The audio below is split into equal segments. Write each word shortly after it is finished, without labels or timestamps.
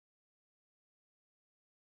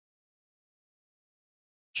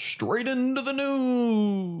straight into the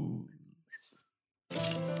news.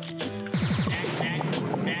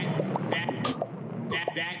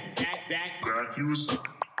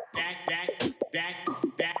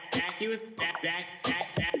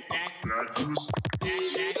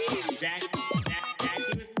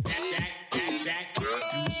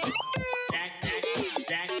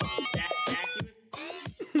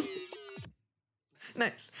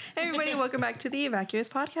 Nice. Hey everybody, welcome back to the Vacuous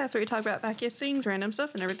Podcast, where we talk about vacuous things, random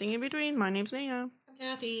stuff, and everything in between. My name's Naya. I'm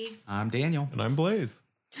Kathy. I'm Daniel. And I'm Blaze.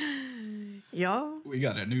 Y'all, We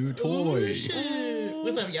got a new toy.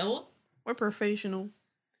 What's up, y'all? we're professional.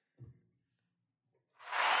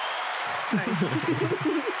 Nice.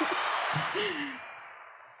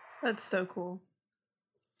 That's so cool.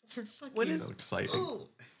 For fucking What is So exciting. Ooh,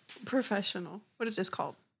 professional? What is this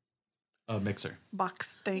called? A mixer.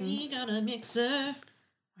 Box thing. we got a mixer.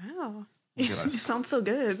 Wow. Look You at us. sound so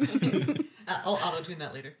good. I'll auto-tune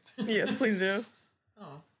that later. Yes, please do.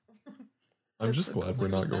 Oh. I'm just so glad we're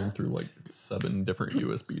not going through like 7 different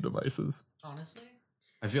USB devices. Honestly?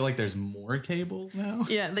 I feel like there's more cables now.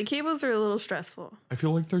 Yeah, the cables are a little stressful. I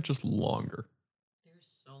feel like they're just longer. They're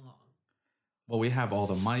so long. Well, we have all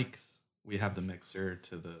the mics. We have the mixer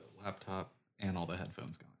to the laptop and all the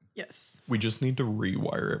headphones going. Yes. We just need to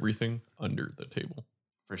rewire everything under the table.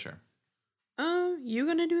 For sure. You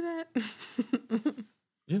gonna do that?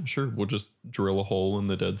 Yeah, sure. We'll just drill a hole in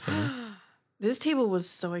the dead center. This table was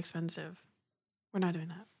so expensive. We're not doing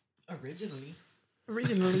that. Originally.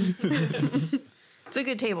 Originally. It's a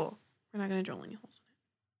good table. We're not gonna drill any holes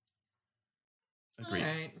Agreed.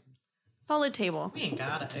 Alright. Solid table. We ain't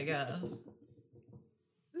got it, I guess.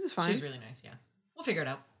 This is fine. She's really nice, yeah. We'll figure it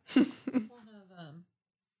out. We'll have,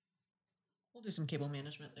 we'll do some cable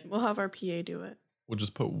management later. We'll have our PA do it. We'll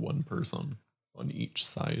just put one person on each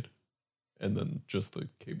side and then just the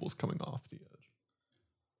cables coming off the edge.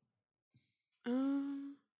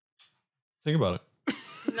 Think about it.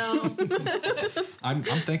 No. I'm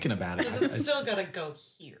thinking about it. Because it's still gotta go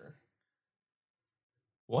here.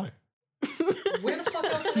 Why? Where the fuck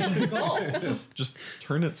else do they have to go? Just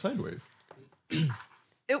turn it sideways.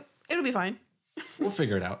 It'll be fine. We'll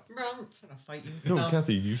figure it out. Bro, I'm gonna fight you. No,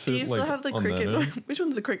 Kathy, you Do sit you still like have the on that cricket? end. Which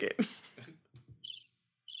one's the cricket?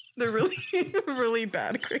 They're really, really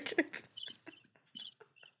bad crickets.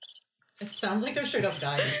 It sounds like they're straight up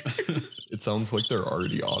dying. It sounds like they're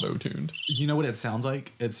already auto-tuned. You know what it sounds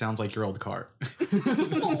like? It sounds like your old car.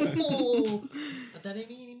 Oh, but that ain't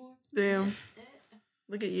me anymore. Damn.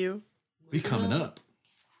 Look at you. We coming up.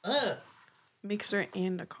 Mixer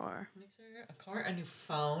and a car. Mixer, a car, a new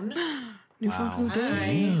phone. New Wow. phone from Dad.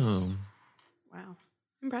 Nice. Damn. Wow.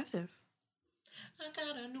 Impressive. I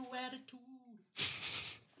got a new attitude.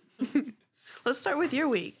 Let's start with your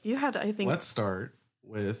week. You had, I think. Let's start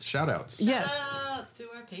with shout outs. Yes. Let's do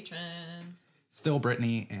our patrons. Still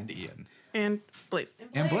Brittany and Ian. And Blaze.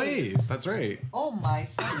 And Blaze. That's right. Oh my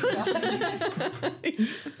god.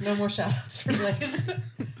 No more shout outs for Blaze.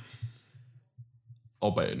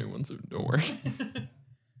 I'll buy a new one soon. Don't worry.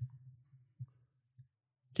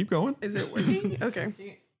 Keep going. Is it working? Okay.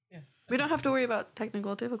 Yeah. We don't have to worry about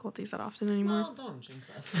technical difficulties that often anymore. Well, don't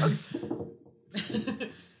jinx us.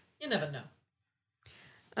 You never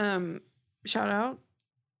know. Shout out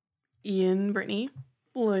Ian, Brittany,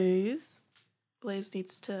 Blaze. Blaze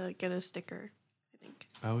needs to get a sticker, I think.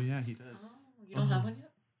 Oh, yeah, he does. Oh, you don't have one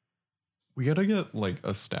yet? We gotta get like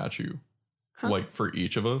a statue, Huh? like for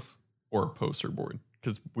each of us, or a poster board,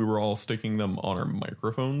 because we were all sticking them on our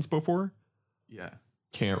microphones before. Yeah.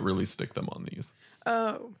 Can't really stick them on these.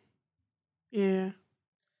 Oh. Yeah.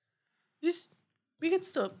 We could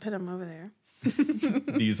still put him over there.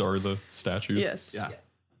 These are the statues. Yes. Yeah.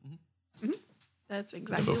 That's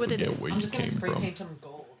exactly what it forget is. what I'm you just gonna came spray from. paint them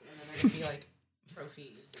gold, and then they're gonna be like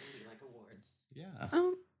trophies. They're gonna be like awards. Yeah.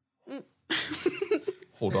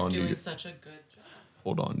 Hold You're on to doing your such a good job.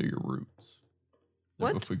 hold on to your roots.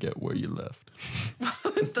 Never What? forget where you left.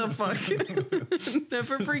 What the fuck?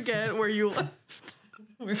 Never forget where you left.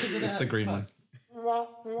 Where is it It's at? the green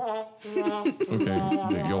Fuck. one. Okay,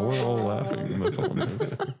 yeah, y'all were all laughing. That's all I'm gonna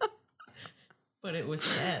say. But it was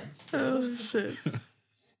sad. Oh, shit.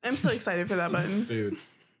 I'm so excited for that button. Dude,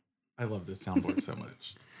 I love this soundboard so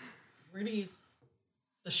much. We're gonna use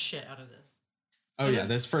the shit out of this. Oh, yeah.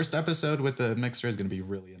 This first episode with the mixer is going to be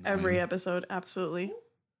really annoying. Every episode, absolutely.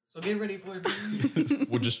 So get ready for it.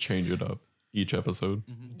 We'll just change it up each episode.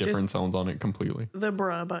 Different sounds on it completely. The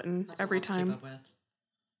bruh button That's a every lot to keep time. up with.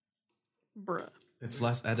 Bruh. It's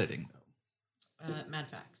less editing, though. Mad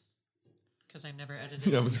facts. Because I never edited.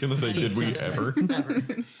 Yeah, I was gonna say, any did we episode ever?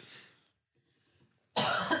 Ever.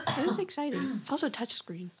 That is exciting. It's also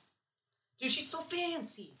touchscreen. Dude, she's so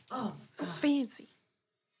fancy. Oh my So god. fancy.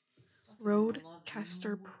 Fucking love Roadcaster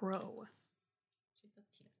you. Pro. She's so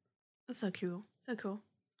cute. That's so cool. So cool.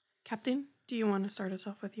 Captain, do you want to start us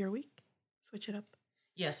off with your week? Switch it up.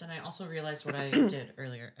 Yes, and I also realized what I did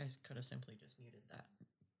earlier. I could have simply just muted that.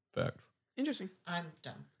 Facts. Interesting. I'm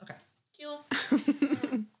done. Okay. Cool.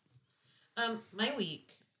 My week.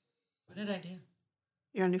 What did I do?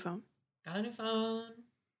 You're on a new phone. Got a new phone.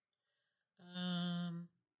 Yeah.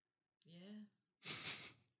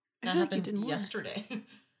 I That feel like you happened did more. yesterday.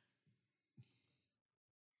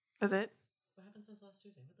 That's it? What happened since last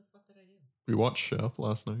Tuesday? What the fuck did I do? We watched Chef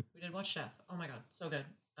last night. We did watch Chef. Oh my god, so good.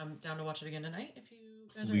 I'm down to watch it again tonight if you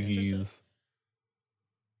guys are interested. Please.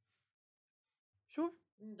 Sure.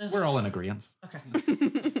 We're all in agreement. Okay.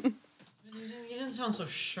 You didn't sound so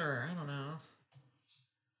sure. I don't know.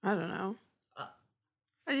 I don't know. Uh,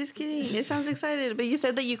 I'm just kidding. It sounds excited, but you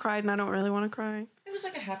said that you cried, and I don't really want to cry. It was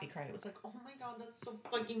like a happy cry. It was like, oh my god, that's so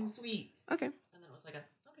fucking sweet. Okay. And then it was like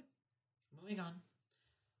okay, moving on.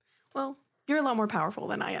 Well, you're a lot more powerful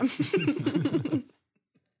than I am.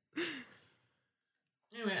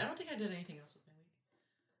 Anyway, I don't think I did anything else with my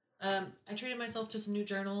week. I treated myself to some new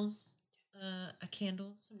journals, a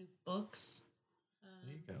candle, some new books.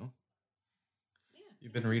 There you go. Yeah.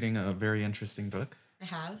 You've been reading a very interesting book. I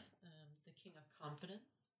have The King of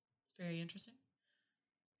Confidence. It's very interesting.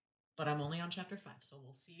 But I'm only on chapter 5, so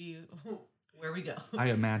we'll see where we go. I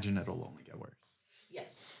imagine it'll only get worse.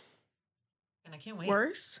 Yes. And I can't wait.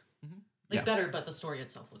 Worse? Like Yeah. better, but the story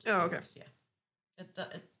itself was Oh, okay. worse. Yeah. It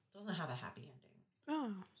doesn't have a happy ending.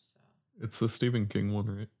 Oh. So, It's the Stephen King one,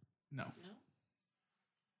 right? No. no.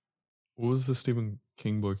 What was the Stephen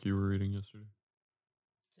King book you were reading yesterday?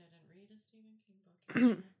 Didn't read a Stephen King book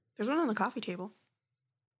yesterday. There's one on the coffee table.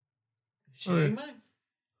 Sharing mine.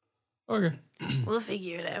 Okay. We'll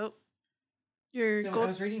figure it out. Your No, I gold.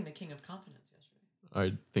 was reading The King of Confidence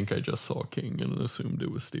yesterday. I think I just saw King and assumed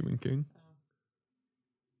it was Stephen King.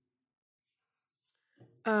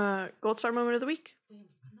 Gold star moment of the week. Damn,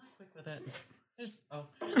 I'm not quick with it.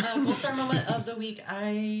 Gold star moment of the week.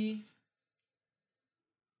 I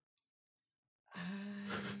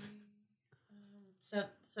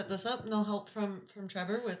set this up. No help from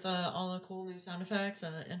Trevor with all the cool new sound effects,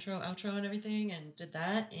 intro, outro, and everything, and did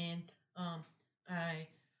that. And I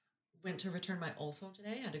went to return my old phone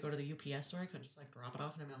today. I had to go to the UPS store. I couldn't just like drop it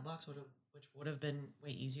off in a mailbox, which would have been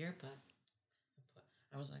way easier. But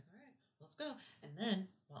I was like, all right, let's go. And then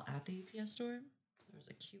while at the UPS store, there was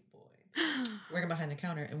a cute boy working behind the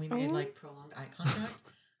counter, and we made like prolonged eye contact.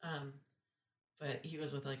 But he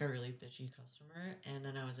was with like a really bitchy customer, and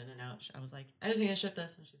then I was in and out. I was like, I just need to ship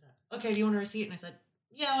this, and she said, okay, do you want a receipt? And I said,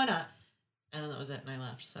 yeah, why not? And then that was it, and I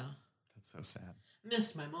left. So That's so sad.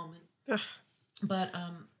 missed my moment. Ugh. But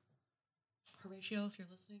Horatio, if you're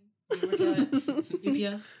listening, you work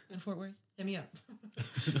at UPS in Fort Worth, hit me up.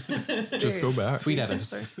 Just go back. Tweet at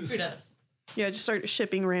us. Who does? Yeah, just start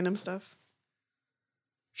shipping random stuff.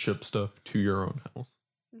 Ship stuff to your own house.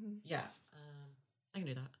 Yeah, I can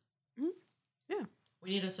do that. Yeah.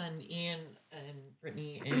 We need to send Ian and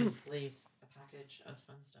Brittany and Blaze a package of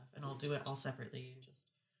fun stuff, and I'll do it all separately and just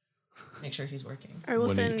make sure he's working. I will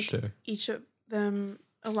One send each day. each of them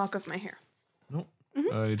a lock of my hair. Nope.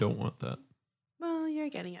 I don't want that. Well, you're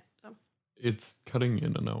getting it, so. It's cutting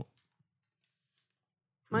in and out.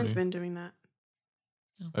 for Mine's me. been doing that.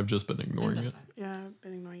 I've just been ignoring It's it. not fine. Yeah, I've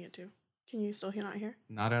been ignoring it too. Can you still not hear?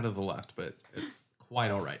 Not out of the left, but it's quite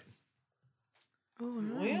all right. Oh,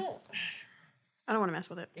 no. Well, I don't want to mess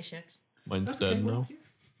with it. it shucks. Mine's That's okay, dead we're now. here.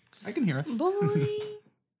 I can hear us. Boy.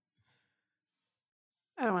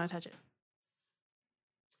 I don't want to touch it.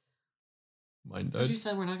 Mine As you died.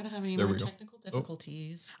 said, we're not going to have any There more we go. technical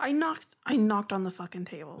difficulties. I knocked on the fucking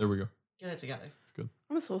table. There we go. Get it together. It's good.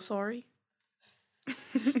 I'm so sorry.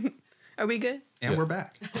 Are we good? And Yeah. we're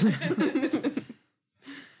back.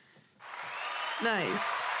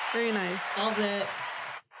 Nice. Very nice. Solved it.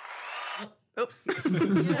 Oh.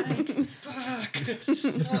 Yikes. Fuck.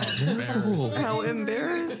 Embarrassing. How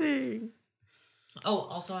embarrassing. Oh,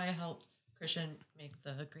 also I helped Christian make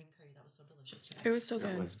the green curry that was so delicious It today. was so That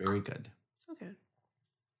good. was very good. So good.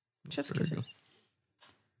 Chef's Very good. kisses.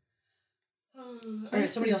 All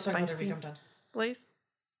right, somebody else talk about their Spicy. week. I'm done. Blaze?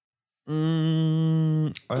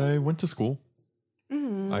 I went to school.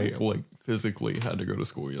 Mm-hmm. I physically had to go to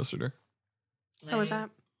school yesterday. How was that?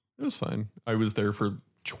 It was fine. I was there for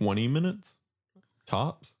 20 minutes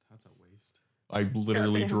tops. That's a waste. I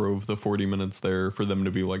literally damn. drove the 40 minutes there for them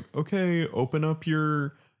to be like, okay, open up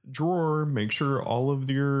your drawer, make sure all of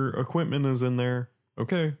your equipment is in there.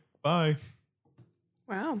 Okay, bye.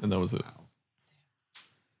 Wow. And that was it. Wow.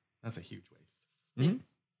 That's a huge waste. Mhm.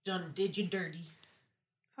 done did you dirty.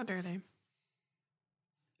 How dare they?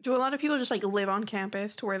 Do a lot of people just like live on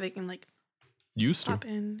campus to where they can like Used to. pop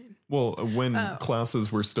in? Well, when Oh.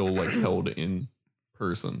 classes were still like held in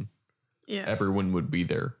person, Yeah. everyone would be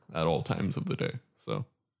there at all times of the day. So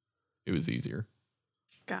it was easier.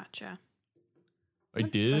 Gotcha. I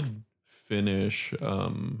That did sucks. finish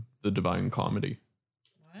the Divine Comedy,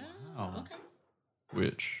 Wow. Wow. Okay.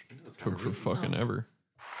 which That's took kinda for rude. fucking Oh. ever.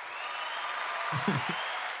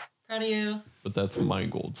 Proud of you. But that's my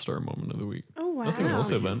gold star moment of the week. Oh wow. Nothing else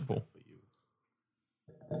For you. eventful. For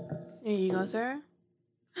you. There you go, Sarah.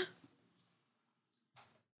 You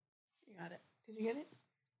got it. Did you get it?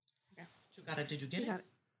 You got it. Did you get You it? got it.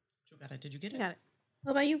 You got it. Did you get You it? got it.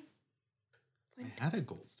 What about you? I had a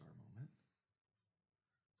gold star moment.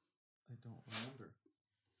 I don't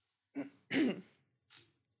remember.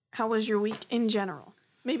 How was your week in general?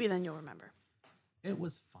 Maybe then you'll remember. It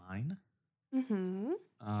was fine. Mm-hmm.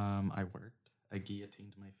 I worked. I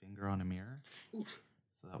guillotined my finger on a mirror. Oof.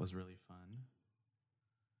 So that was really fun.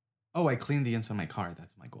 Oh, I cleaned the inside of my car.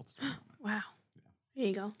 That's my gold star moment. Wow. Yeah. There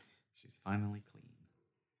you go. She's finally clean.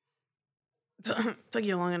 Took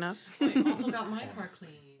you long enough. I also got my car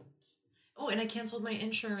cleaned. Oh, and I canceled my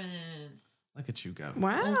insurance. Look at you go. Old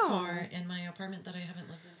Wow. car in my apartment that I haven't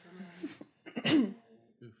lived in for months.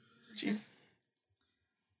 Oof. Jeez.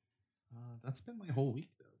 That's been my whole week,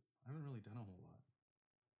 though. I haven't really done a whole lot.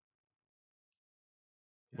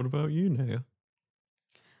 What about you, Naya?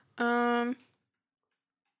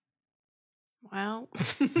 Well,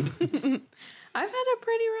 I've had a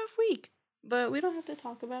pretty rough week, but we don't have to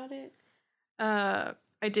talk about it. I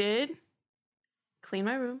did clean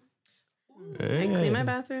my room. I cleaned my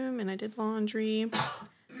bathroom and I did laundry.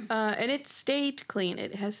 And it stayed clean.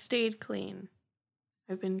 It has stayed clean.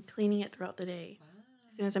 I've been cleaning it throughout the day.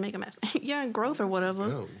 As soon as I make a mess. Yeah, growth or whatever.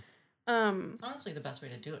 Go. It's honestly the best way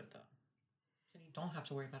to do it, though. So you don't have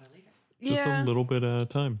to worry about it later. Just yeah, a little bit at a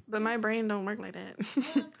time. but my brain don't work like that.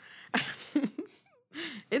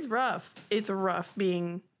 It's rough. It's rough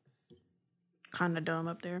being kind of dumb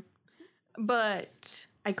up there. But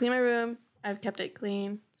I clean my room. I've kept it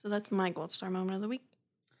clean. So that's my gold star moment of the week.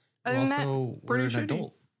 You Other than that, also were pretty an shitty.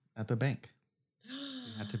 adult at the bank. You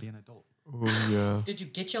had to be an adult. Oh, yeah. Did you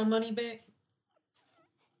get your money back?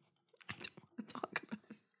 talk about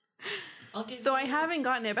it. I'll give So I you- haven't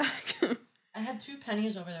gotten it back. I had 2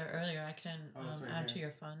 pennies over there earlier. I can Oh, it's right add to here.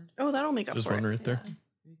 your fund. Oh, that'll make up Just for one it. right there. Yeah.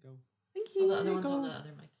 There you go. Thank Oh, you. the other There you one's on go. the other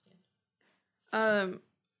mic stand.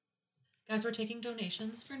 Guys, we're taking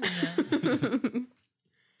donations for Nia.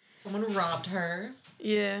 Someone robbed her,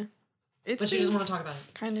 Yeah. It's but she doesn't want to talk about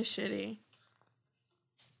it. kind of shitty.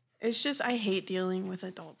 It's just I hate dealing with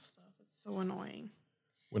adult stuff. It's so annoying.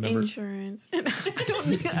 Whenever Insurance.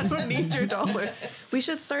 I don't need your dollar. We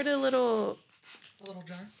should start a little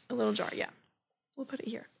A little jar. Yeah. We'll put it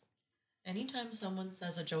here. Anytime someone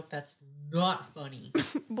says a joke that's not funny,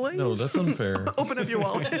 Blaze. No, that's unfair. Open up your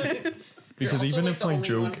wallet. Because you're also, even like, if the my only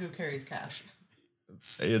joke, one who carries cash.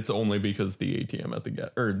 it's only because the ATM at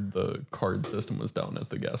the or the card system was down at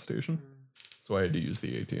the gas station, so I had to use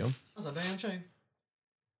the ATM. I was like, damn shame.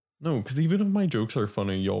 No, because even if my jokes are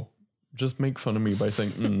funny, y'all just make fun of me by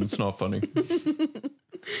saying it's not funny.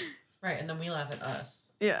 Right, and then we laugh at us.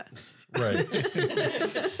 Yeah. Right.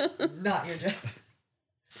 Not your joke.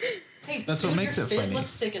 Hey, That's what dude, makes your it fit funny. looks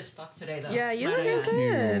sick as fuck today, though. Yeah, you Might look I add.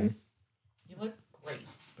 good. You look great.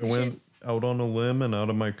 I went out on a limb and out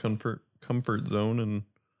of my comfort zone and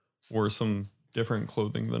wore some different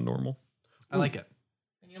clothing than normal. I like it.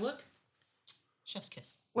 And you look chef's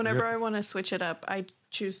kiss. Whenever Yep. I want to switch it up, I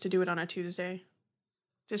choose to do it on a Tuesday.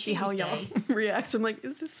 To see how y'all Tuesday? react. I'm like,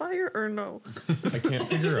 is this fire or no? I can't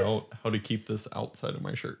figure out how to keep this outside of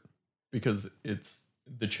my shirt because it's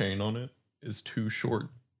the chain on it is too short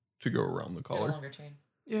to go around the Get a collar. longer chain.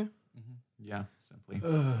 Yeah. Yeah, simply.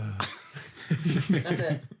 That's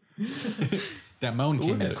it. That moan Look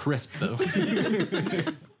came at in it. crisp, though.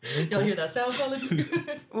 Y'all hear that sound,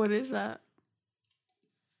 Colin? What is that?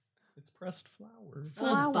 It's pressed flour. Those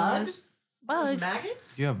Flowers. bugs? Those Bugs.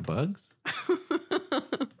 maggots? Do you have bugs?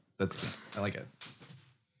 That's good. I like it.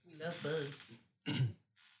 We love bugs.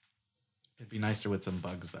 It'd be nicer with some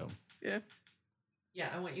bugs, though. Yeah. Yeah,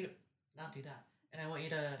 I want you to not do that. And I want you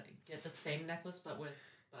to get the same necklace but with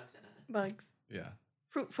bugs in it. Bugs. Yeah.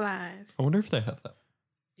 Fruit flies. I wonder if they have that.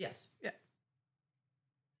 Yes.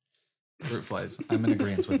 Fruit flies. I'm in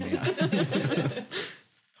agreement with Mia.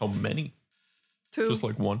 How many? Two. Just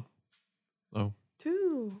like one. Oh.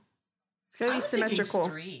 Two. It's gotta I be was thinking symmetrical.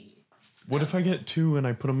 3. What if I get two and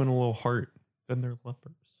I put them in a little heart? Then they're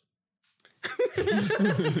lepers.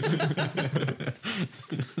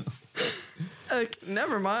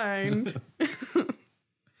 Never mind.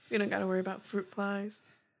 We don't gotta worry about fruit flies.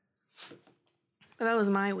 But that was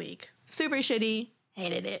my week. Super shitty.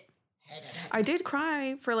 Hated it. I did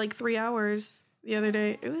cry for like 3 hours the other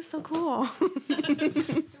day. It was so cool.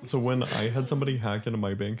 So when I had somebody hack into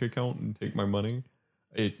my bank account and take my money,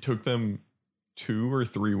 it took them 2 or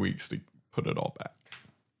 3 weeks to put it all back.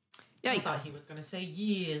 I thought he was going to say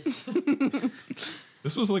years.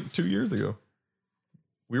 This was like 2 years ago.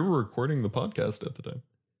 We were recording the podcast at the time.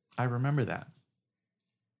 I remember that.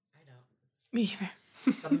 I don't. Me either.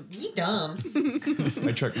 Me dumb.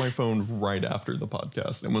 I checked my phone right after the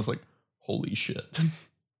podcast and was like, holy shit.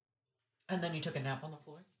 And then you took a nap on the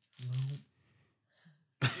floor?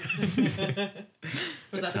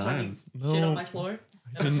 Was that the time you shit on my floor?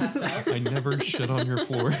 And passed out? I never shit on your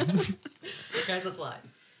floor. Guys, that's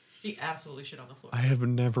lies. He absolutely shit on the floor. I have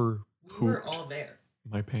never We were pooped all there.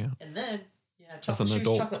 my pants. And then, yeah, As an chocolate shoes,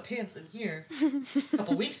 adult. chocolate pants in here a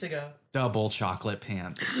couple weeks ago. Double chocolate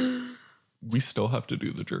pants. We still have to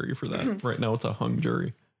do the jury for that. Right now it's a hung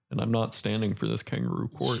jury, and I'm not standing for this kangaroo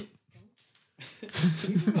court.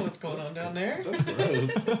 You know what's going on down there. That's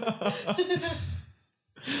gross.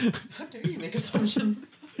 How dare you make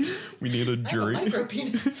assumptions? We need a I have a jury. micro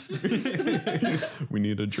penis. We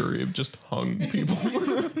need a jury of just hung people.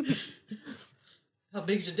 How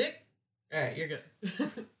big's your dick? All right, you're good.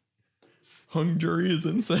 Hung jury is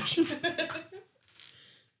in session.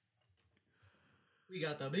 We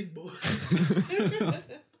got the big boy.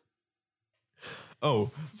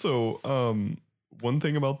 Oh, so one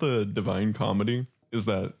thing about the Divine Comedy is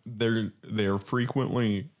that they're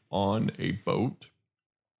frequently on a boat,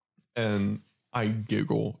 and I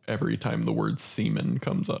giggle every time the word semen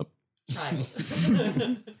comes up. Child.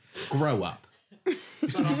 Grow up.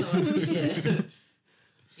 But also, yeah.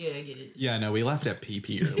 Yeah, I get it. Yeah, no, we left at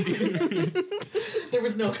PP earlier. There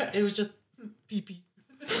was no, it was just pee pee.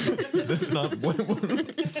 That's not what it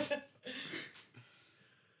was.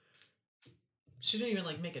 She didn't even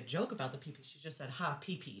like make a joke about the pee pee. She just said ha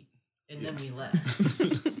pee pee, and then we left.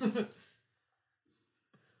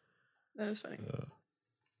 That was funny.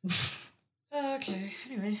 Okay.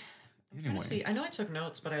 Anyway, I'm trying to see. Anyways. I know I took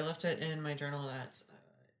notes, but I left it in my journal. That's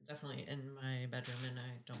definitely in my bedroom, and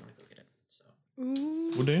I don't want to go get it. So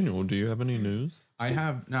Ooh. Well, Daniel, do you have any news? I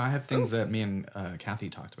have things that me and Kathy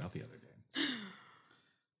talked about the other day.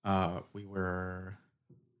 We were,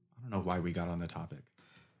 I don't know why we got on the topic,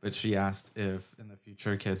 but she asked if in the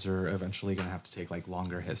future kids are eventually going to have to take like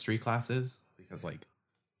longer history classes because like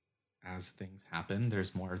as things happen,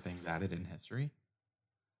 there's more things added in history.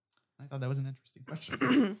 I thought that was an interesting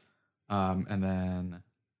question. And then,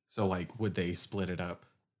 so like, would they split it up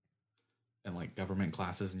in like government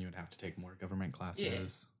classes and you would have to take more government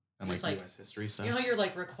classes and Just, like like, US history stuff? you know how you're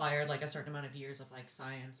like required like a certain amount of years of like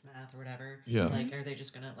science, math, or whatever. Yeah. Like, are they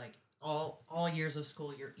just gonna like all years of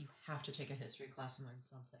school? You have to take a history class and learn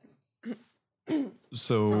something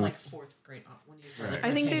So from like 4th grade on when you start. Like,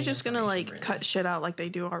 I think they're retaining just gonna information, like really. cut shit out like they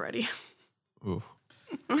do already. oof.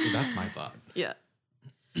 See, that's my thought. Yeah.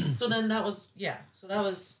 So then that was So that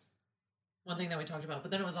was one thing that we talked about.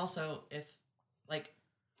 But then it was also if like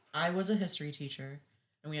I was a history teacher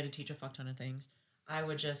and we had to teach a fuck ton of things, I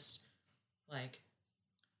would just like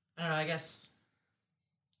I don't know, I guess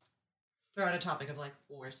throw out a topic of like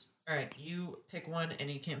wars. All right, you pick one and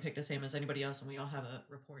you can't pick the same as anybody else, and we all have a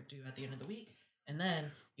report due at the end of the week. And then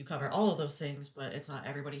you cover all of those things, but it's not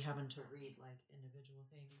everybody having to read like individual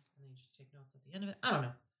things, and then you just take notes at the end of it. I don't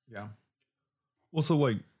know. Yeah. Well, so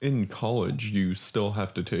like in college, you still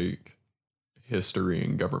have to take history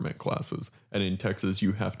and government classes, and in Texas,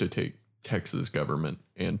 you have to take Texas government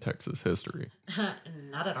and Texas history.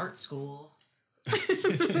 Not at art school.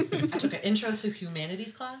 I took an intro to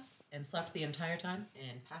humanities class and slept the entire time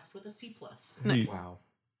and passed with a C+. Hey, Wow.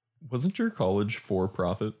 wasn't your college for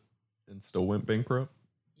profit and still went bankrupt?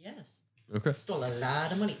 Yes. Okay. Stole a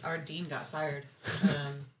lot of money. Our dean got fired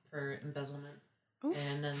for embezzlement. Oh.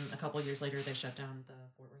 And then a couple of years later, they shut down the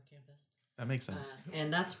Fort Worth campus. That makes sense.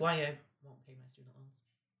 And that's why I won't pay my student loans.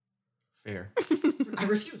 Fair. I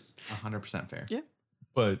refuse. 100% fair. Yeah.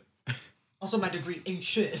 But Also, my degree ain't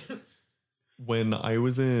shit. when I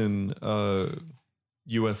was in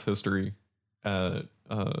U.S. history at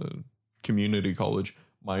community college,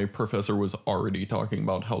 my professor was already talking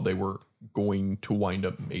about how they were going to wind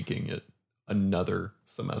up making it another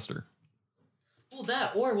semester. Well,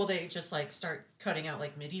 that, or will they just like start cutting out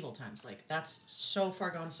like medieval times? Like that's so far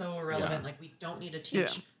gone, so irrelevant. Yeah. Like we don't need to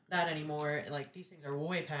teach that anymore. Like these things are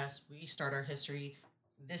way past. We start our history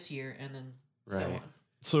this year and then so Right. on.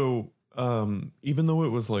 So even though it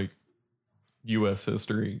was like U.S.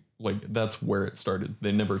 history. Like, that's where it started.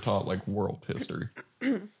 They never taught, like, world history.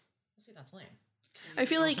 See, that's lame. I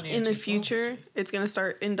feel like in the future, it's going to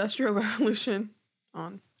start Industrial Revolution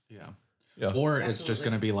on. Yeah. Yeah. Or it's just Absolutely.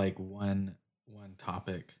 going to be like one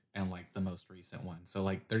topic and like the most recent one. So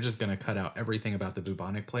like they're just going to cut out everything about the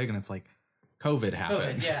bubonic plague and it's like COVID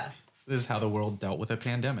happened. COVID, yeah. This is how the world dealt with a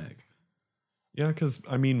pandemic. Yeah, because,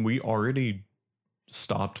 I mean, we already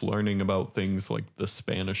stopped learning about things like the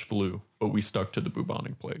Spanish flu, but we stuck to the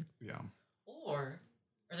bubonic plague. Yeah. Or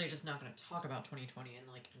are they just not going to talk about 2020 and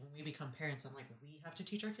like when we become parents, I'm like, we have to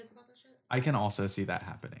teach our kids about this shit? I can also see that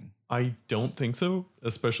happening. I don't think so,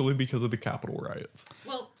 especially because of the Capitol riots.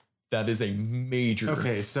 Well, That is a major...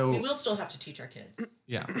 Okay, we so will still have to teach our kids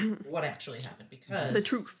yeah, what actually happened because The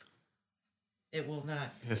truth. it will not.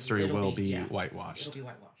 history it'll will be yeah, whitewashed. It'll be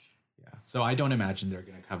whitewashed. Yeah. So I don't imagine they're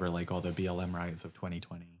going to cover like all the BLM riots of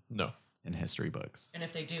 2020 No. in history books. And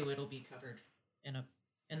if they do, it'll be covered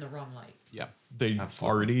in the wrong light. Yeah. They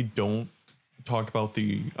Absolutely. already don't talk about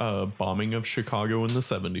the bombing of Chicago in the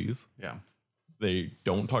 70s. Yeah. They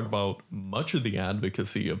don't talk about much of the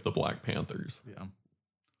advocacy of the Black Panthers. Yeah.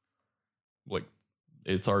 Like,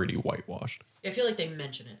 it's already whitewashed. I feel like they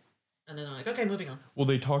mention it and then they're like, okay, moving on. Well,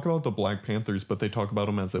 they talk about the Black Panthers, but they talk about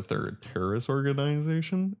them as if they're a terrorist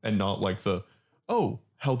organization and not like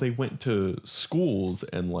how they went to schools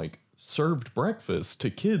and like served breakfast to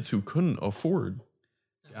kids who couldn't afford.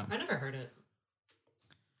 Yeah. I never heard it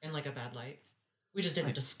in like a bad light. We just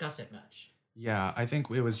didn't discuss it much. Yeah, I think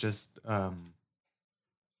it was just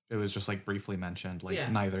like briefly mentioned, like Yeah.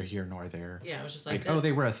 neither here nor there. Yeah, it was just Like, like,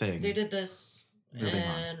 they were a thing. they did this Moving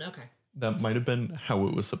on. and okay. That might have been how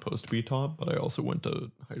it was supposed to be taught, but I also went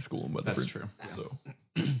to high school in Weatherford. That's true. So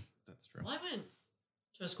That's true. Well, I went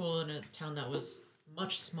to a school in a town that was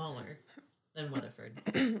much smaller than Weatherford.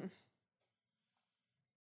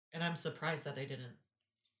 And I'm surprised that they didn't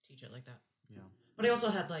teach it like that. Yeah. But I also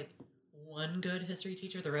had like one good history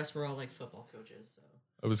teacher. The rest were all like football coaches. So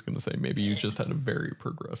I was going to say, maybe you just had a very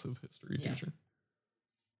progressive history Yeah. teacher.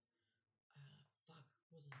 fuck,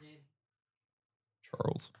 what was his name?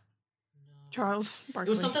 Charles. No. Charles Barkley.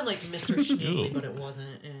 It was something like Mr. Schneebly, Ew. but it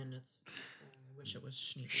wasn't, and it's. I wish it was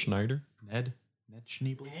Schneebly. Schneider. Ned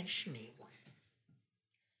Schneebly. Ned Schneebly.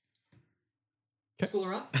 'Kay. School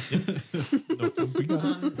her up. No, we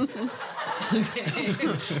got it.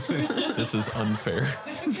 This is unfair.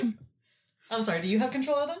 I'm sorry. Do you have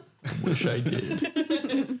control of this? Wish I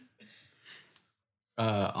did.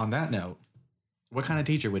 On that note, what kind of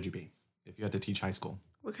teacher would you be if you had to teach high school?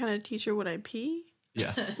 What kind of teacher would I be?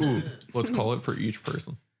 Yes. Ooh, let's call it for each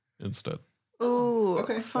person instead. Oh,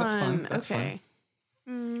 okay, that's fun. fun, that's okay.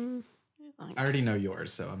 Mm, like I already know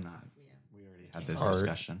yours, so I'm not. Yeah. We already had this Art.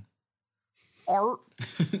 discussion. art.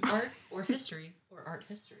 Art or history or art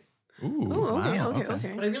history. Ooh. Oh, okay, wow, okay, okay.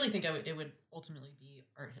 okay. But I really think it would ultimately be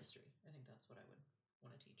art history. I think that's what I would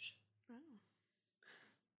want to teach.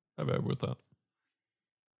 I bet with that.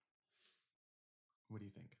 What do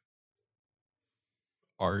you think?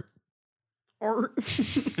 Art. Art.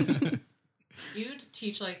 You'd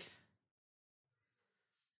teach like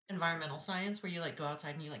environmental science where you like go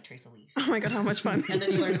outside and you like trace a leaf. Oh my god, how much fun! And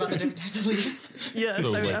then you learn about the different types of leaves. Yes, So, I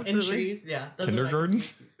would like, And absolutely. trees. Yeah. That's what I could Kindergarten?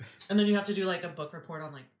 see. And then you have to do like a book report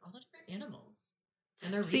on like all the different animals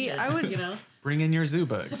and their See, regions, I would- you know? Bring in your zoo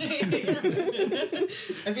books. I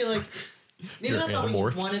feel like maybe Your that's not what you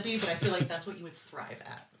Animorphs. want to be, but I feel like that's what you would thrive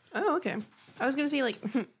at. Oh, okay. I was gonna say like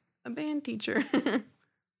a band teacher,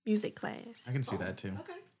 music class. I can see that too.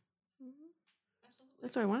 Okay. Absolutely.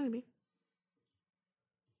 That's what I wanted to be.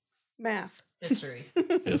 Math. History.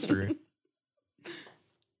 History.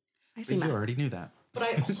 I see But you math. already knew that. But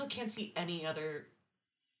I also can't see any other.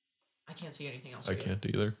 I can't see anything else. I for you. can't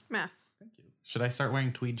either. Math. Thank you. Should I start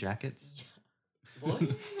wearing tweed jackets? What?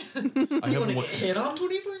 I You have want to one, hit on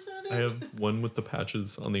 24/7? I have one with the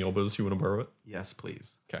patches on the elbows. You want to borrow it? Yes,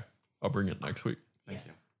 please. Okay. I'll bring it next week. Thank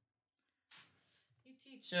Yes.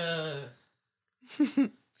 you. You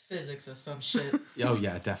teach physics or some shit. Oh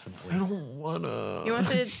yeah, definitely. I don't want to. He wants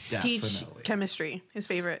to teach Definitely. chemistry. His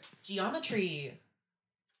favorite. Geometry.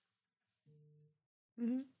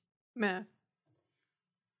 Mm-hmm. Math.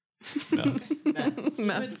 Math. Meth. You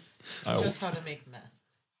Math. would teach Ow. us how to make meth.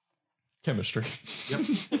 Chemistry.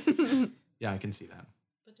 Yep. Yeah, I can see that.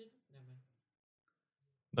 But never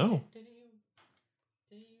mind. No. Did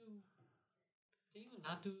you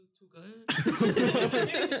not do too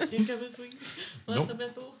good in chemistry last Nope.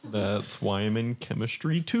 semester? That's why I'm in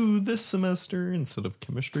chemistry 2 this semester instead of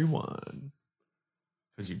chemistry 1.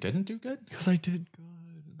 Because you didn't do good? Because I did good.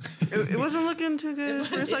 It wasn't looking too good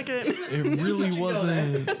for a second. It really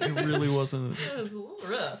wasn't. It really wasn't. It was a little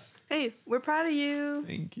rough. Hey, we're proud of you.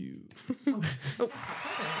 Thank you.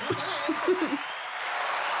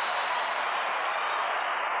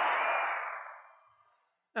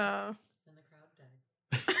 Oh. And the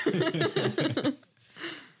crowd died.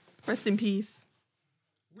 Rest in peace.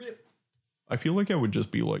 Rip. I feel like I would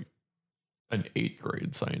just be like an 8th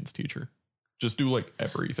grade science teacher. Just do like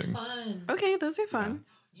everything. Fun. Okay, those are fun.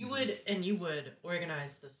 You would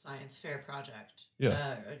organize the science fair project.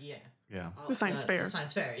 Yeah. Yeah. Yeah. The science fair. The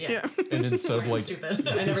science fair. Yeah. Yeah. And instead of Sorry, I'm like stupid.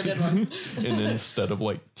 I never did one. and instead of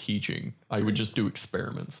like teaching, I would just do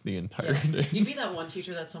experiments the entire day. You'd be that one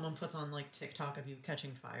teacher that someone puts on like TikTok of you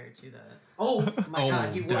catching fire to the. Oh my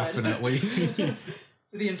god, you would. Definitely.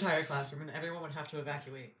 To the entire classroom, and everyone would have to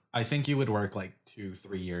evacuate. I think you would work like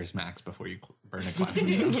 2-3 years max before you burn a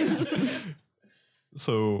classroom down.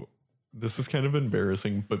 So this is kind of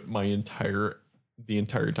embarrassing, but the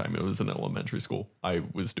entire time it was in elementary school, I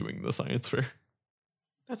was doing the science fair.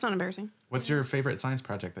 That's not embarrassing. What's your favorite science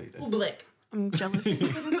project that you did? Ooblik. I'm jealous.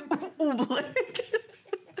 Ooblik.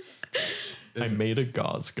 I made a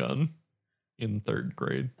gauze gun in 3rd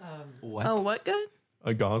grade. What? Oh, what gun?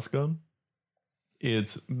 A gauze gun.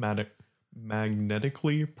 It's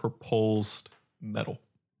magnetically propulsed metal,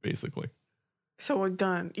 basically. So a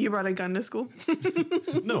gun. You brought a gun to school?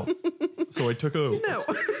 No. So I took a No.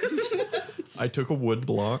 I took a wood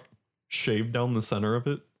block, shaved down the center of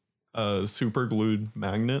it, super glued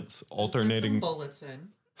magnets, Insert some alternating bullets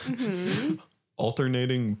in.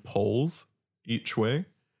 alternating poles each way,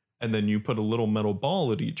 and then you put a little metal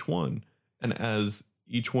ball at each one, and as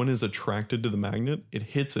each one is attracted to the magnet, it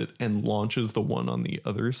hits it and launches the one on the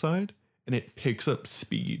other side, and it picks up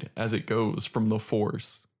speed as it goes from the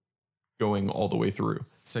force going all the way through.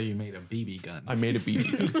 So you made a BB gun. I made a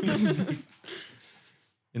BB gun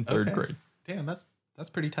in 3rd Okay. grade. Damn, that's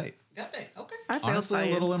pretty tight. Got it. Okay. I fail Honestly, a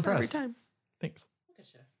science little every impressed. time. Thanks. Look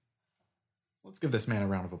at you. Let's give this man a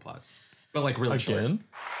round of applause. But like really short. Again?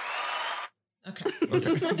 Okay. Okay.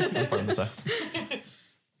 I'm fine with that.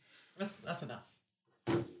 That's enough.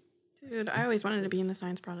 Dude, I always wanted to be in the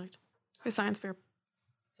science project. Or science fair.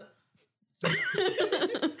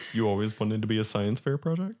 You always wanted to be a science fair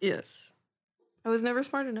project? Yes. I was never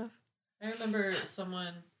smart enough. I remember someone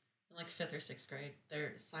in like 5th or 6th grade,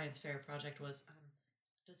 their science fair project was,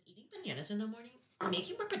 does eating bananas in the morning make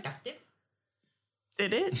you more productive?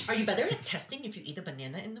 Did it? Are you better at testing if you eat a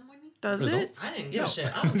banana in the morning? Does Results? I didn't give No. a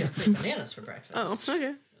shit. I was getting free bananas for it? breakfast. Oh, okay.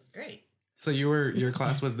 It was great. So your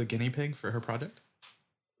class was the guinea pig for her project?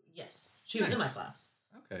 Yes. She was in my Nice. class.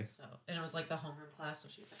 Okay. So, and it was like the homeroom class, so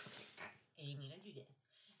she was like, okay, guys, and you need to do that.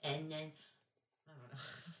 And then, I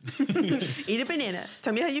don't know. Eat a banana.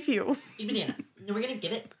 Tell me how you feel. Eat banana. And then we're going to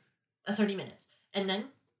give it 30 minutes. And then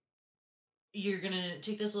you're going to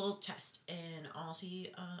take this little test, and I'll see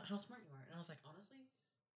how smart you are. And I was like, honestly,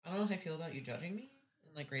 I don't know how I feel about you judging me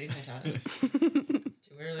and like grading my time. It's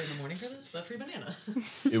too early in the morning for this, but free banana.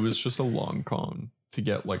 It was just a long con to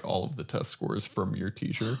get like all of the test scores from your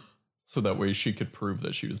teacher. So that way she could prove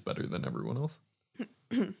that she was better than everyone else.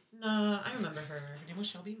 No, I remember her. Her name was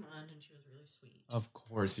Shelby Mund, and she was really sweet. Of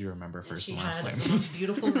course you remember And first she and had last the name. most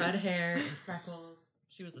beautiful red hair and freckles.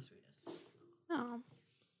 She was the sweetest. Oh.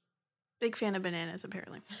 Big fan of bananas,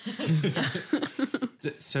 apparently.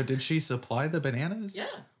 So did she supply the bananas? Yeah.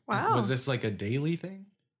 Wow. Was this like a daily thing?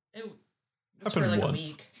 It was for Happened like once. a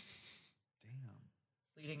week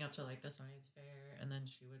Damn. leading up to like the science fair, and then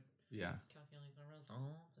she would Yeah. calculate the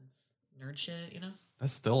results and nerd shit, you know?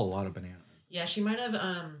 That's still a lot of bananas. Yeah, she might have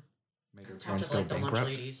Made her talked parents to go like the lunch bankrupt.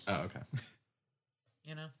 ladies, Oh, okay.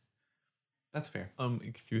 you know? That's fair.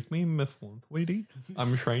 Excuse me, Miss Lunch Lady.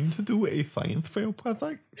 I'm trying to do a science fair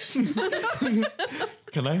project.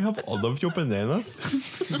 Can I have all of your bananas?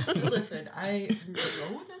 Listen, I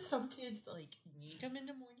know that some kids like need them in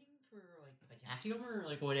the morning for like potassium or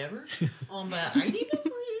like whatever. But I need them for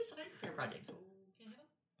the science fair project, so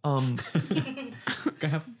Can I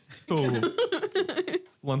have So,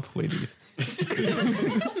 Lunch Ladies.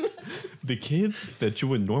 The kid that you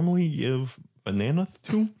would normally give bananas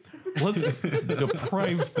to, let's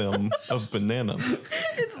deprive them of bananas.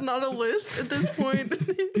 It's not a list at this point.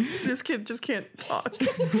 This kid just can't talk.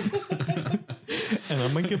 And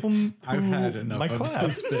I'm going to give them to I've had enough my of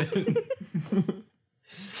class. this bit.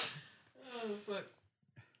 oh fuck.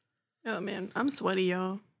 Oh, man. I'm sweaty,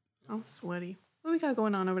 y'all. I'm sweaty. What we got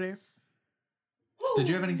going on over there? Did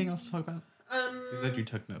you have anything else to talk about? Um, You said you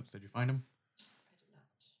took notes. Did you find them?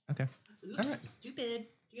 I did not. Okay. Oops, All right. stupid.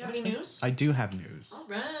 Do you have That's any fine. news? I do have news. All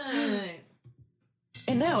right.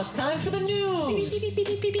 And now it's time for the news.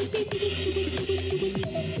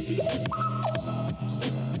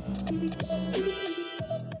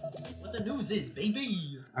 What the news newses,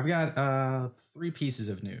 baby. I've got 3 pieces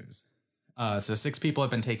of news. So 6 people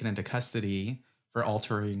have been taken into custody for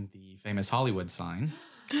altering the famous Hollywood sign.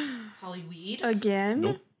 Hollyweed. Again?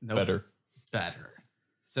 Nope. Better.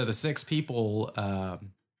 So the 6 people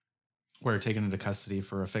were taken into custody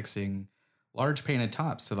for affixing large painted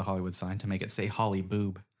tops to the Hollywood sign to make it say Holly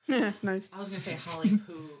Boob. Nice. I was gonna say Holly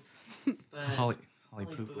Poop, but Holly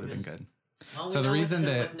Poop would have been is- good. well, we So the know what reason to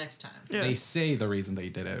go that- with next time. Yeah. They say the reason they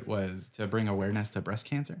did it was to bring awareness to breast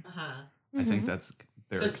cancer. I think that's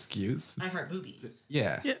their 'Cause excuse. I heart boobies.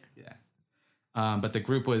 Yeah. But the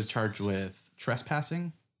group was charged with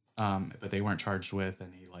trespassing, but they weren't charged with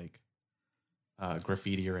any like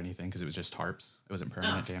graffiti or anything because it was just tarps. It wasn't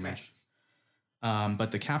permanent damage.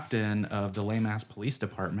 But the captain of the Lame Ass Police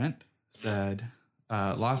Department said,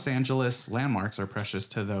 Los Angeles landmarks are precious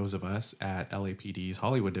to those of us at LAPD's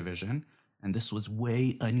Hollywood division, and this was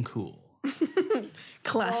way uncool.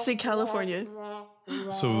 Classic California.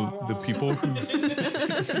 So the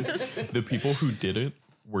people who did it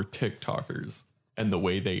were TikTokers, and the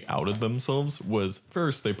way they outed themselves was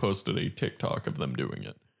first they posted a TikTok of them doing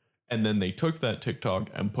it, and then they took that TikTok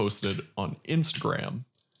and posted on Instagram,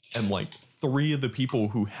 and like 3 of the people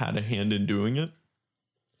who had a hand in doing it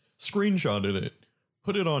screenshotted it,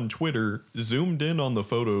 put it on Twitter, zoomed in on the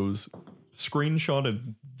photos,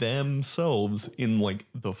 screenshotted themselves in like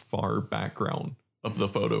the far background of the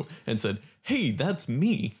photo and said, "Hey, that's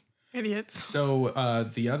me." Idiots. So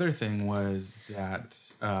the other thing was that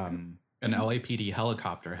an LAPD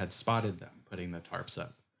helicopter had spotted them putting the tarps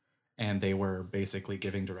up, and they were basically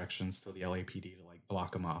giving directions to the LAPD to like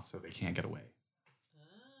block them off so they can't get away.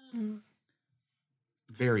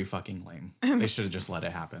 Very fucking lame. They should have just let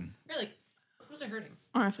it happen. Really? Who's it hurting?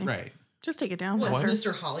 Honestly. Right. Just take it down. Was Walter.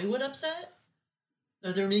 Mr. Hollywood upset?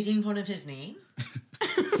 That they're making fun of his name?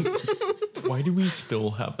 Why do we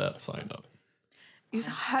still have that sign up? He's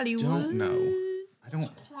Hollywood. Don't know. It's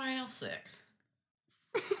classic.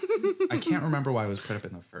 I can't remember why it was put up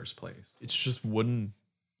in the first place. It's just wooden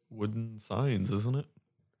signs, isn't it?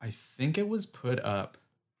 I think it was put up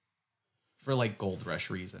for like gold rush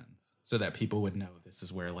reasons, so that people would know this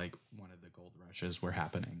is where like one of the gold rushes were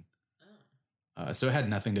happening. So it had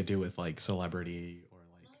nothing to do with like celebrity or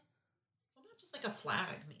like What about just like a flag,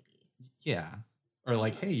 maybe? yeah, or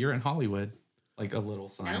like hey, you're in Hollywood, like a little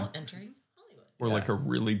sign. Now entering Hollywood. Or like a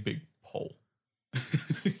really big pole.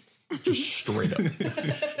 Just straight up.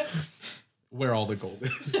 Where all the gold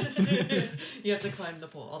is. You have to climb the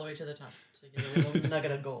pole all the way to the top to get a little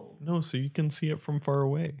nugget of gold. No, so you can see it from far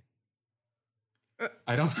away.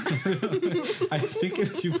 I don't. I think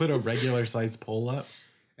if you put a regular sized pole up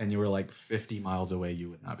and you were like 50 miles away, you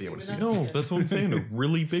would not be able to see it. No, that's what I'm saying. A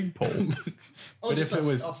really big pole. Oh, But just if it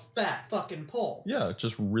was- a fat fucking pole. Yeah,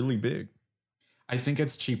 just really big. I think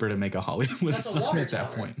it's cheaper to make a Hollywood That's a sign water at that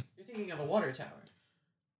tower. point. You're thinking of a water tower.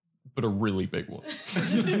 But a really big one.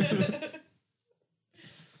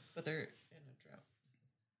 But they're in a drought.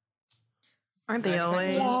 Aren't they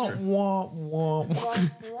always?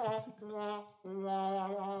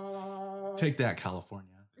 Take that, California.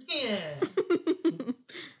 Yeah.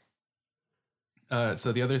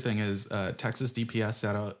 So the other thing is Texas DPS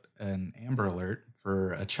set out an Amber Alert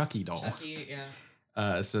for a Chucky doll. Chucky,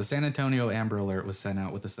 yeah. So San Antonio Amber Alert was sent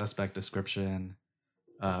out with a suspect description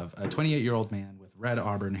of a 28-year-old man with red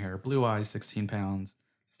auburn hair, blue eyes, 16 pounds,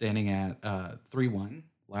 standing at 3'1",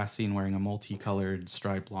 last seen wearing a multicolored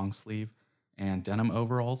striped long sleeve and denim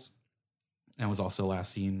overalls, and was also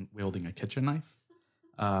last seen wielding a kitchen knife.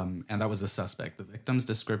 And that was the suspect. The victim's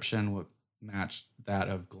description matched that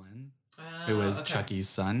of Glenn, who is Okay. Chucky's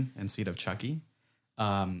son in seat of Chucky.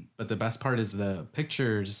 But the best part is the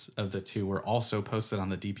pictures of the two were also posted on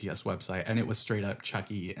the DPS website, and it was straight up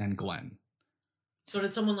Chucky and Glenn. So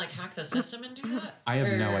did someone like hack the system and do that? I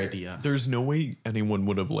have no Or- idea. There's no way anyone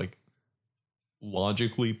would have like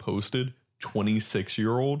logically posted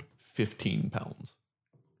 26-year-old 15 pounds.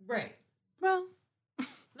 Right. Well,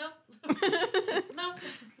 No. No.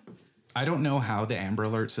 I don't know how the Amber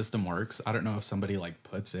Alert system works. I don't know if somebody like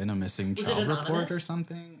puts in a missing Was it child report or anonymous?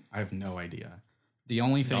 something. I have no idea. The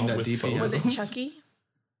only thing Not that with DPS photos. was it Chucky?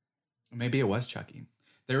 Maybe it was Chucky.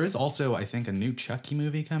 There is also, I think, a new Chucky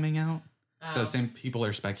movie coming out. So Oh. some people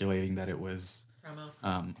are speculating that it was Promo.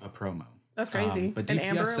 a promo. That's crazy. But An DPS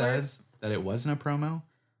Amber Alert? says that it wasn't a promo.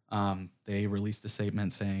 They released a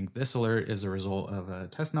statement saying, "This alert is a result of a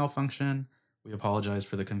test malfunction. We apologize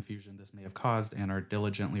for the confusion this may have caused and are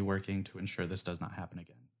diligently working to ensure this does not happen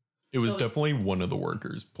again." It was So it's- definitely one of the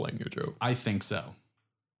workers playing a joke. I think so.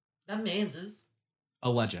 That man's is. A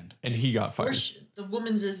legend. And he got Or fired. the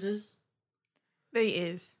woman's is. They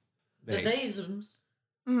is. The theysms.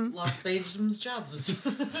 lost them's jobs.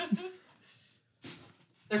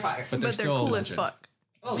 They're fire. But they're But they're still cool a as legend. fuck.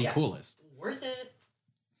 Oh, The yeah. coolest. Worth it.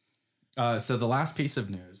 So the last piece of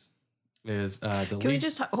news is the Can lead. we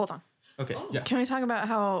just hold on? Okay. Oh. Yeah. Can we talk about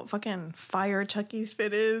how fucking fire Chucky's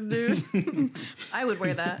fit is, dude? I would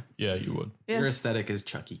wear that. Yeah, you would. Yeah. Your aesthetic is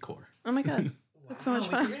Chucky core. Oh my god. That's so much Wow,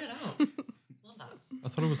 fun. we figured it out. Love that. I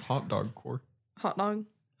thought it was hot dog core. Hot dog.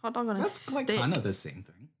 Hot dog on a That's stick. like kind of the same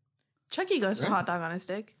thing. Chucky goes to Right? hot dog on a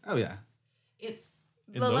stick. Oh yeah. It's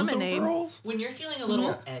In The those lemonade. overalls? when you're feeling a little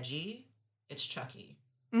Yeah. edgy, it's Chucky.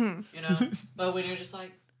 Mm. You know? But when you're just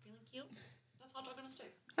like feeling cute, that's hot dog on a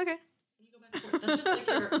stick. Okay. And you go back and forth. That's just like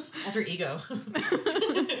your alter ego.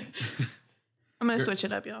 I'm gonna switch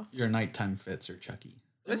it up, y'all. Your nighttime fits are Chucky.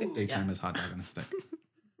 Okay. Ooh, Daytime yeah. is hot dog on a stick.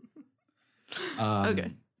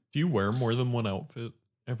 Okay. Do you wear more than one outfit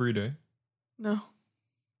every day? No.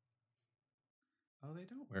 Oh, they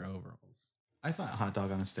don't wear overalls. I thought hot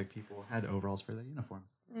dog on a stick people had overalls for their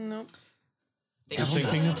uniforms. Nope. They I'm just,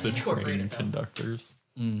 thinking of the incorporate train it, though. conductors.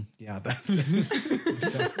 Yeah, that's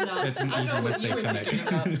so No, it's an I know easy what you mistake were to make. thinking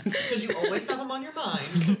about, because you always have them on your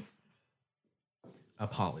mind.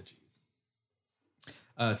 Apologies.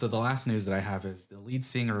 So the last news that I have is the lead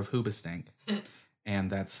singer of Hoobastank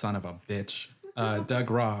and that son of a bitch,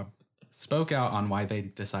 Doug Robb, spoke out on why they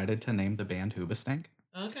decided to name the band Hoobastank.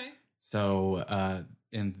 Okay. So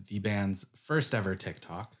in the band's first ever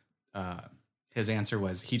TikTok, his answer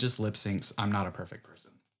was, he just lip syncs, I'm not a perfect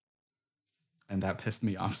person. And that pissed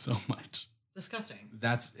me off so much. Disgusting.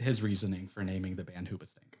 That's his reasoning for naming the band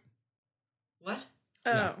Hoobastank. What?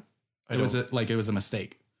 Oh. Yeah. I It was don't- it was a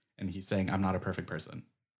mistake. And he's saying, I'm not a perfect person.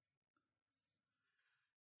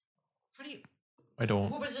 How do you? I don't.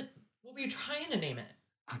 What was it? What were you trying to name it?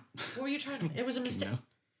 What were you trying to? It was a mistake. You know?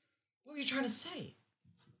 What were you trying to say?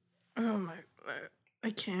 Oh my.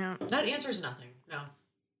 I can't. That answers nothing. No.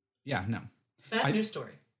 Yeah, no. Bad news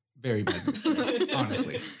story. Very bad.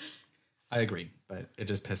 Honestly. I agree, but it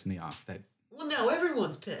just pissed me off that Well, now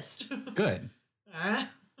everyone's pissed. good. Ah.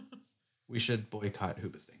 We should boycott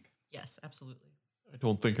Hoobastank. Yes, absolutely. I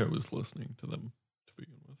don't think I was listening to them to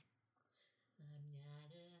begin with.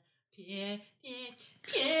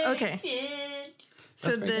 Okay.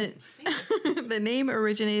 So That's very the the name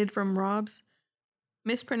originated from Rob's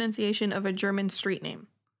mispronunciation of a German street name.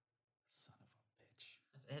 Son of a bitch.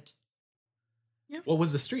 That's it. What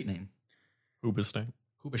was the street name? Hoobastank.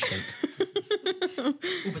 Hoobastank.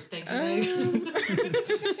 Ooba stanky leg.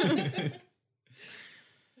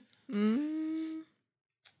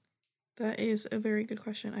 That is a very good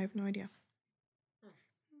question. I have no idea.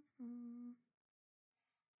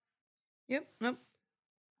 Yep. Nope.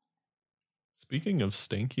 Speaking of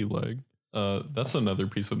stanky leg, that's another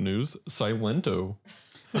piece of news. Silento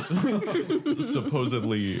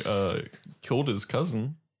supposedly killed his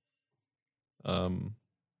cousin. The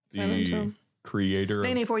Silento. creator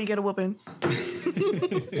Nay, of before you get a whooping.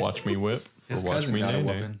 Watch Me Whip or His Watch cousin Me got a Nay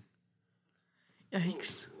Nay. whooping.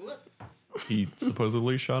 Yikes. What? He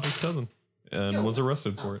supposedly shot his cousin and Yo. was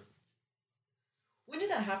arrested for it. When did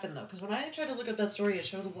that happen though? Because when I tried to look up that story, it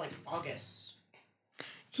showed like August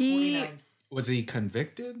He 29th. Was he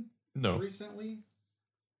convicted No, recently?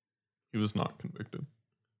 he was not convicted.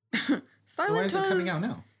 So why is it coming out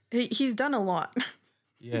now? He's done a lot.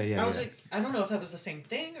 Yeah. I was like, I don't know if that was the same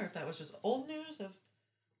thing or if that was just old news of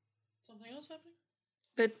something else happening.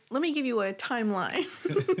 Let me give you a timeline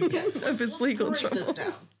Yes, of his legal break this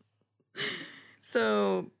trouble. down.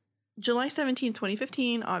 So, July 17th,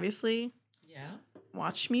 2015, obviously, Yeah.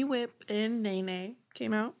 Watch Me Whip and Nay Nay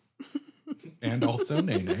came out. And also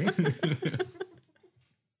Nene.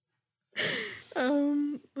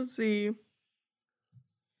 Let's see.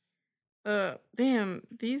 Damn,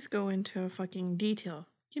 these go into fucking detail.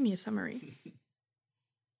 Give me a summary.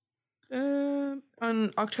 In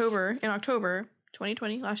October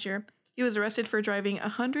 2020, last year, he was arrested for driving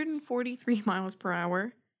 143 miles per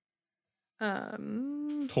hour.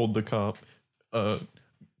 Told the cop,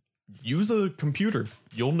 use a computer.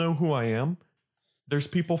 You'll know who I am. There's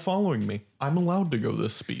people following me. I'm allowed to go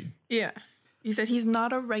this speed. Yeah. He said he's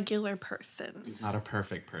not a regular person. He's not a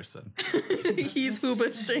perfect person. He's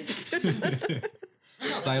Hoobastank.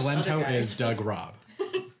 Silento is Doug Robb.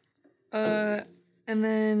 And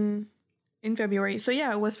then in February, so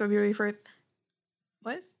yeah, it was February 1st.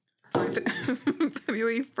 What?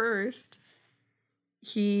 February 1st,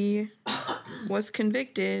 he was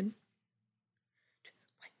convicted.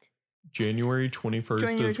 January 21st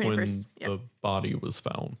January is when 21st, yep. the body was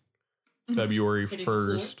found. February Hitting the floor?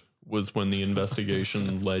 1st was when the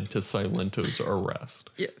investigation led to Silento's arrest.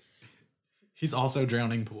 Yes. He's also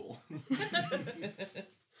drowning pool.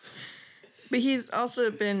 But he's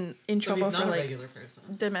also been in So trouble he's not for a like regular person.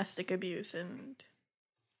 domestic abuse and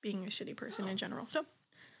being a shitty person in general. So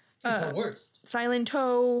He's the worst. Silent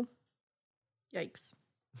Toe. Yikes.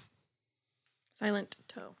 Silent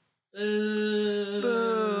Toe. Boo.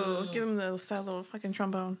 Boo. Give him the sad little fucking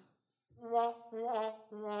trombone.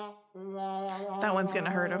 That one's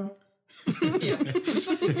gonna hurt him. Yeah.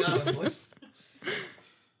 Fucking got a voice.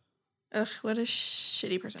 Ugh, what a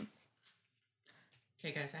shitty person.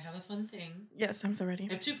 Okay, guys, I have a fun thing. Yes, I'm so ready.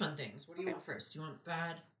 I have two fun things. What do you want first? Do you want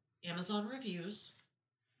bad Amazon reviews?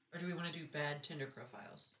 Or do we want to do bad Tinder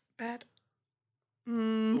profiles? Bad.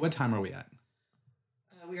 What time are we at?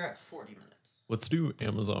 We are at 40 minutes. Let's do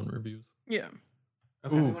Amazon reviews. Yeah.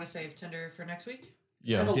 Okay. We want to save Tinder for next week? I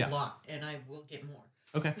Yeah. have a Yeah. lot, and I will get more.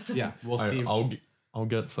 Okay. Yeah. We'll see. I'll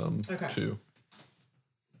get some Okay. too.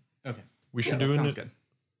 Okay. We should that do sounds it. good.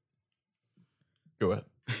 Go ahead.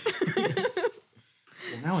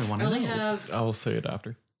 Well, now I want I to only know. have I'll say it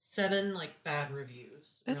after. 7 like bad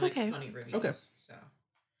reviews. That's or, like, okay. Funny reviews. Okay.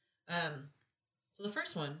 So the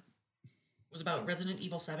first one was about Resident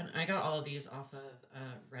Evil 7. I got all of these off of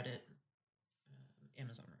Reddit,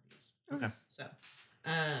 Amazon reviews. Okay. So,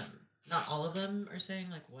 not all of them are saying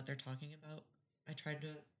like what they're talking about. I tried to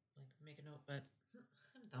like make a note, but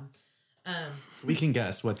I'm dumb. We can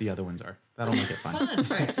guess what the other ones are. That'll make it fun. Fun.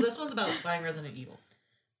 All right. So this one's about buying Resident Evil.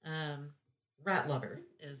 Rat Lover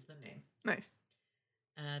is the name. Nice.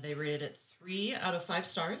 They rated it 3 out of 5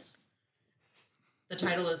 stars. The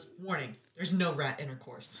title is Warning, there's no rat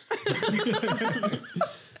intercourse.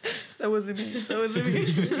 That wasn't me. That wasn't me.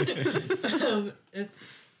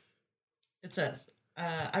 It says,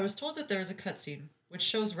 I was told that there is a cutscene which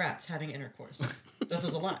shows rats having intercourse. This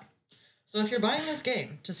is a lie. So if you're buying this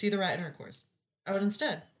game to see the rat intercourse, I would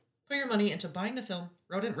instead put your money into buying the film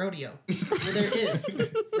Rodent Rodeo, where there is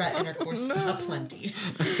rat intercourse aplenty.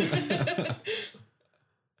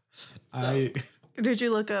 Did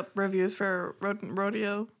you look up reviews for Rodent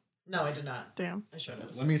Rodeo? No, I did not. Damn. I should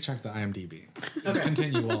have. Let me check the IMDb. Okay.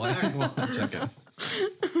 Continue while I check it.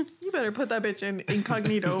 You better put that bitch in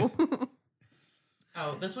incognito.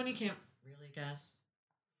 Oh, this one you can't really guess.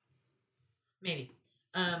 Maybe.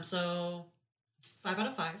 So 5 out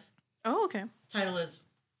of 5. Oh, okay. Title is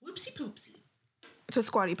Whoopsie Poopsie. It's a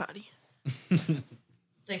squatty potty.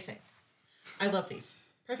 They say, I love these.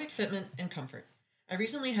 Perfect fitment and comfort. I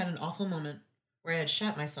recently had an awful moment where I had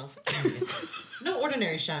shat myself in these. No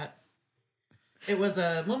ordinary shat. It was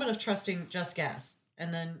a moment of trusting just gas.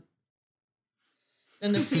 And then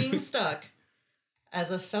the being stuck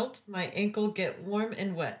as I felt my ankle get warm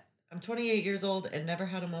and wet. I'm 28 years old and never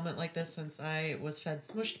had a moment like this since I was fed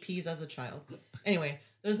smushed peas as a child. Anyway,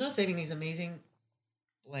 there's no saving these amazing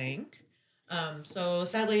blank. So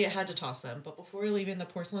sadly I had to toss them, but before leaving the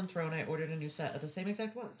porcelain throne, I ordered a new set of the same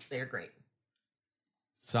exact ones. They are great.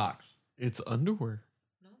 Socks. It's underwear.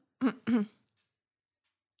 No?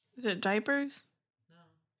 Is it diapers? No.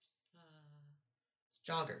 It's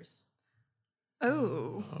joggers.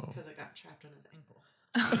 Oh. Oh. Because I got trapped on his ankle.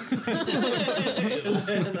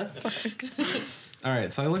 All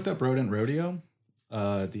right, so I looked up Rodent Rodeo.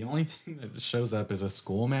 The only thing that shows up is a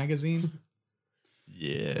school magazine.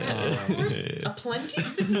 Yeah. Of course, a plenty.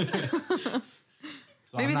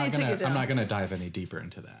 So Maybe they took it down. I'm not gonna dive any deeper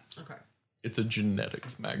into that. Okay. It's a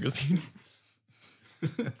genetics magazine.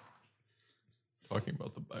 Talking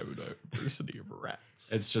about the biodiversity of rats.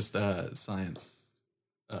 It's just a science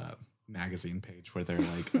magazine page where they're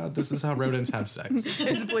like, oh, this is how rodents have sex.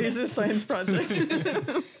 It's Blaze's science project.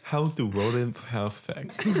 How do rodents have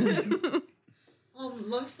sex?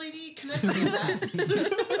 Love lady, can I tell you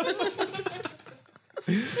that?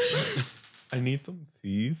 I need some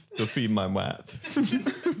teeth to feed my rats.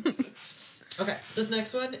 Okay, this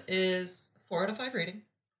next one is 4 out of 5 rating.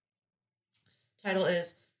 Title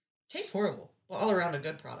is Tastes Horrible, but all around a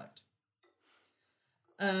good product.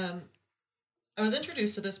 I was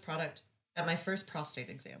introduced to this product at my first prostate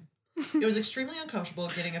exam. It was extremely uncomfortable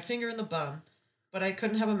getting a finger in the bum, but I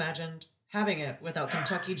couldn't have imagined having it without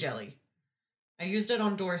Kentucky jelly. I used it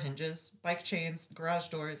on door hinges, bike chains, garage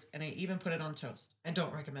doors, and I even put it on toast. I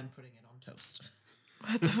don't recommend putting it on toast.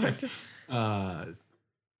 What the fuck?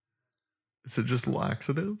 Is it just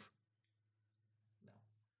laxatives?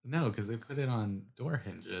 No, because they put it on door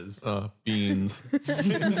hinges. Beans.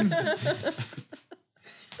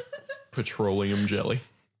 Petroleum jelly.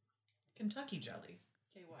 Kentucky jelly.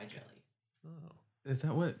 KY jelly. Oh. Is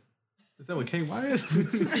that what KY is?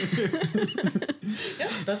 Yeah,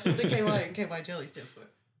 that's what the KY and KY jelly stands for.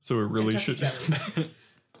 So it really Kentucky should. jelly.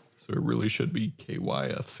 So it really should be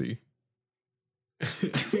KYFC.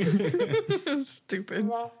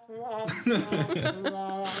 Stupid.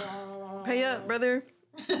 Pay up, brother.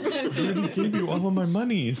 I already gave you all of my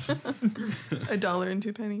monies.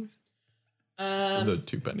 $1.02. The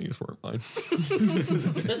 2 pennies weren't mine.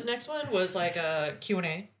 This next one was like a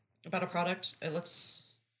Q&A about a product. It looks,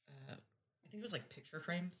 I think it was like picture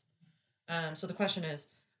frames. So the question is,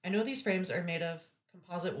 I know these frames are made of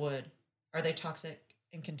composite wood. Are they toxic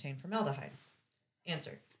and contain formaldehyde?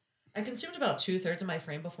 Answer. I consumed about 2/3 of my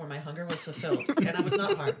frame before my hunger was fulfilled, and I was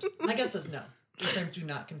not harmed. My guess is no. These frames do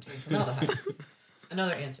not contain formaldehyde.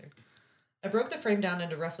 Another answer. I broke the frame down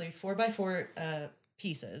into roughly 4x4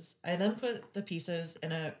 pieces. I then put the pieces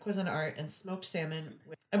in a Cuisinart and smoked salmon.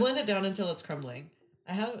 I blend it down until it's crumbling.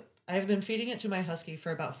 I have been feeding it to my husky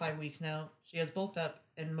for about 5 weeks now. She has bulked up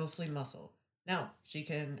and mostly muscle. Now she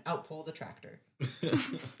can outpull the tractor.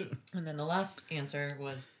 And then the last answer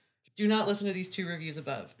was, do not listen to these 2 reviews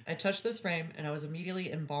above. I touched this frame and I was immediately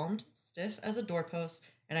embalmed, stiff as a doorpost,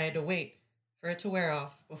 and I had to wait for it to wear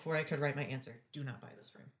off before I could write my answer. Do not buy this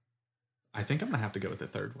frame. I think I'm gonna have to go with the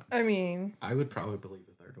third one. I mean, I would probably believe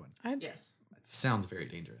the third one. I'd Yes. It sounds very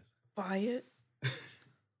dangerous. buy it.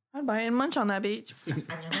 I'd buy it and munch on that bitch.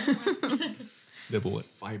 Nibble it.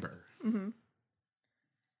 Fiber. Mm-hmm.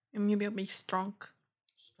 And maybe I'll be strong.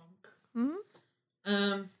 Strong.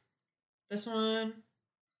 Mm-hmm. This one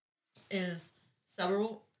is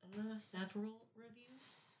several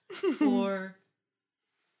reviews for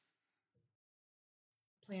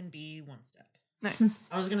Plan B one step. Nice.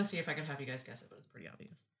 I was gonna see if I could have you guys guess it, but it's pretty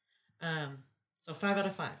obvious. So 5 out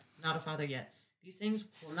of 5. Not a father yet. These things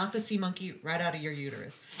will knock the sea monkey right out of your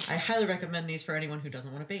uterus. I highly recommend these for anyone who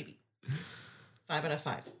doesn't want a baby. 5 out of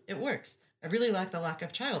 5. It works. I really like the lack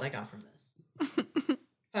of child I got from this.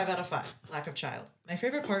 5 out of 5. Lack of child. My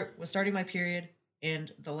favorite part was starting my period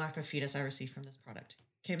and the lack of fetus I received from this product.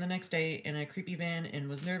 Came the next day in a creepy van and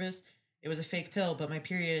was nervous. It was a fake pill, but my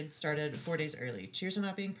period started 4 days early. Cheers to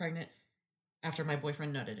not being pregnant after my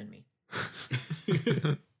boyfriend nutted in me.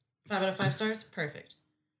 5 out of 5 stars. Perfect.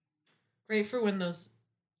 Great for when those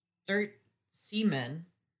dirt seamen,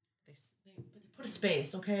 they put a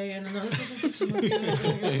space, okay? And another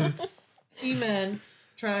person seamen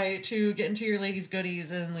try to get into your lady's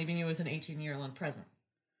goodies and leaving you with an 18-year-old present.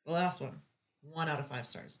 The last one. 1 out of 5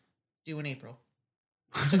 stars. Due in April.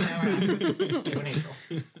 Took an hour and a half. Due in April.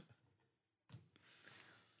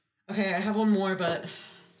 Okay, I have one more, but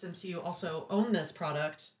since you also own this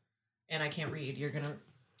product and I can't read, you're gonna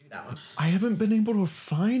do that one. I haven't been able to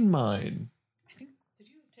find mine. I think, did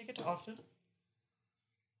you take it to Austin?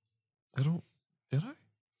 Did I? I can't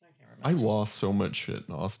remember. I lost so much shit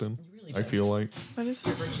in Austin. You really I did. feel like. What is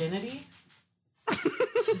Your virginity?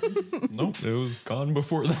 Nope, it was gone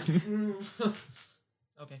before then.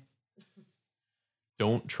 Okay.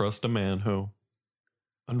 Don't trust a man-ho.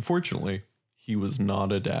 Unfortunately, he was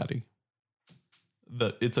not a daddy.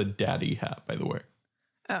 It's a daddy hat, by the way.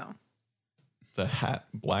 Oh. It's a hat,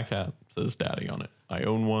 black hat, says daddy on it. I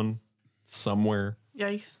own one somewhere.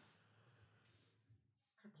 Yikes.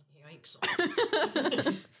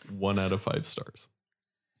 Yikes. 1 out of 5 stars.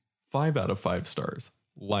 5 out of 5 stars.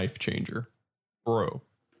 Life changer. Bro,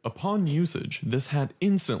 upon usage, this hat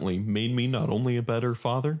instantly made me not only a better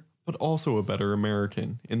father, but also a better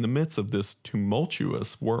American in the midst of this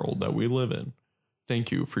tumultuous world that we live in.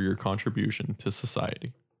 Thank you for your contribution to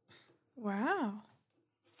society. Wow.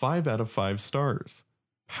 5 out of 5 stars.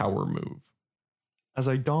 Power move. As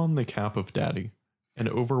I don the cap of daddy, an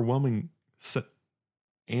overwhelming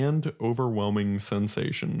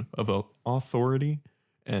sensation of authority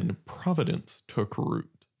and providence took root.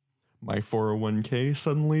 My 401k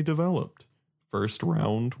suddenly developed. First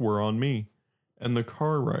round were on me, and the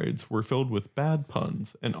car rides were filled with bad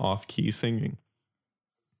puns and off-key singing.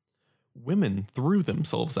 Women threw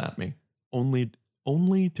themselves at me, only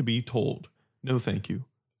to be told, no thank you,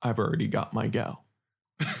 I've already got my gal.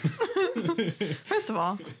 First of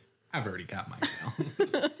all, I've already got my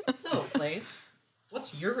gal. So, Blaze,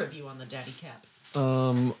 what's your review on the daddy cap?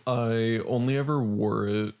 I only ever wore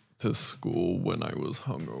it to school when I was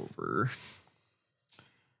hungover.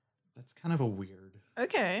 That's kind of a weird.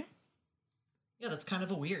 okay. Yeah, that's kind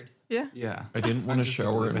of a weird. Yeah, Yeah. I didn't want I'm to just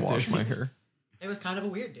gonna shower leave and it wash there. my hair. It was kind of a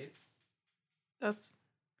weird, dude. that's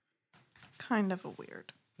kind of a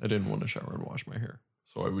weird. I didn't want to shower and wash my hair,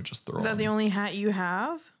 so I would just throw Is that on the only hat you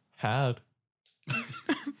have? had.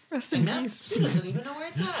 Rest And in now peace. he doesn't even know where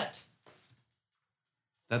it's at.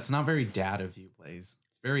 That's not very dad of you, Blaze.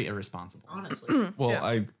 It's very irresponsible. Honestly. Well, Yeah.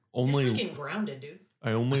 I You're only freaking grounded, dude.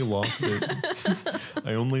 I only lost it.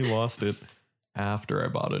 I only lost it after I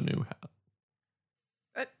bought a new hat.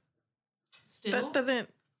 Still. That doesn't.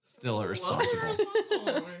 Still Well, irresponsible.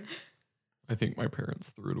 irresponsible. I think my parents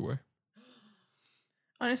threw it away.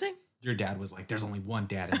 Honestly, your dad was like, "There's only one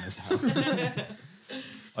dad in this house."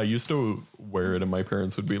 I used to wear it, and my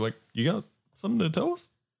parents would be like, "You got something to tell us?"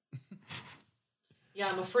 Yeah,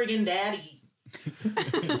 I'm a friggin' daddy.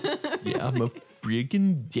 Yeah, I'm a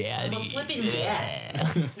freaking daddy. I'm a flippin'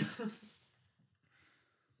 dad.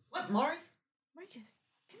 What, Marth? Marcus,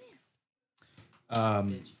 come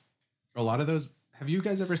here. A lot of those. Have you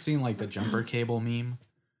guys ever seen like the jumper cable meme?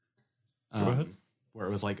 Go ahead. Where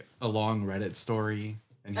it was like a long Reddit story,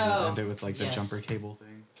 and he would end it with like the yes. jumper cable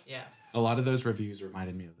thing. Yeah. A lot of those reviews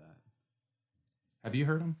reminded me of that. Have you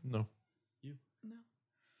heard them? No. No.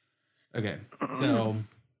 Okay, so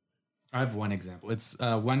I have one example. It's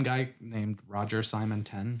one guy named Roger Simon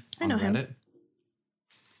 10 I on know him. Reddit.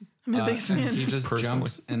 I'm a big And fan. he just Personally.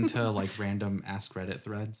 jumps into like random Ask Reddit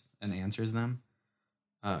threads and answers them,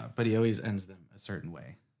 but he always ends them a certain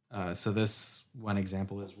way. So this one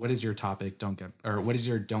example is, "What is your topic? What is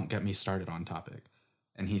your don't get me started on topic?"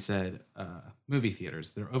 And he said, "Movie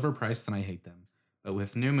theaters. They're overpriced and I hate them. But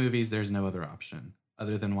with new movies, there's no other option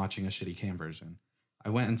other than watching a shitty cam version. I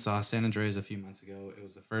went and saw San Andreas a few months ago. It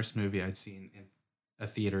was the first movie I'd seen in a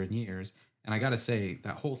theater in years, and I gotta say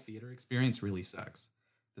that whole theater experience really sucks.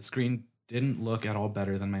 The screen didn't look at all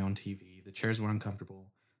better than my own TV. The chairs were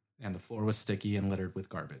uncomfortable, and the floor was sticky and littered with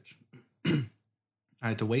garbage. I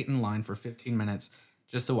had to wait in line for 15 minutes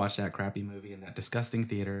just to watch that crappy movie in that disgusting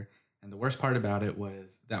theater. And the worst part about it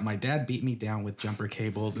was that my dad beat me down with jumper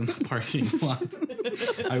cables in the parking lot.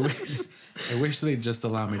 I wish they'd just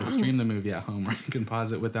allow me to stream the movie at home where I can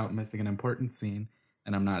pause it without missing an important scene,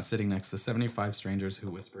 and I'm not sitting next to 75 strangers who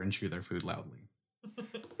whisper and chew their food loudly."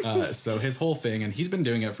 So his whole thing, and he's been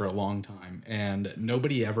doing it for a long time, and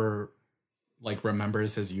nobody ever like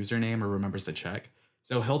remembers his username or remembers to check.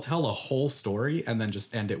 So he'll tell a whole story and then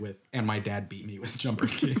just end it with, "And my dad beat me with jumper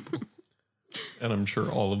cable." And I'm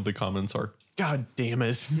sure all of the comments are, "God damn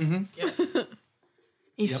it."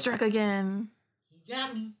 He struck again. He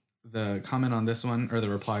got me. The comment on this one, or the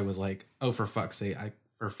reply, was like, "Oh, for fuck's sake,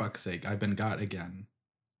 I've been got again."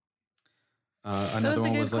 That Another was a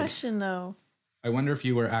one good was like, question, though. "I wonder if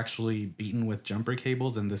you were actually beaten with jumper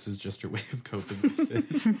cables and this is just your way of coping with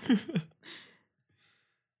it."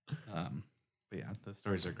 But yeah, the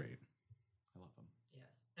stories are great. I love them.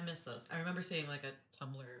 Yes. I miss those. I remember seeing like a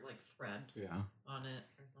Tumblr like thread Yeah. on it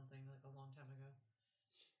or something like a long time ago.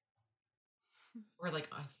 Or like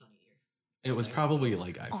iFunny or It was probably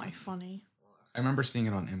like Oh, iPhone. funny. I remember seeing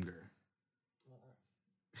it on Imgur.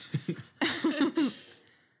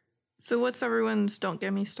 So what's everyone's don't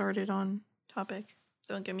get me started on topic?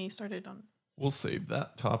 Don't get me started on. We'll save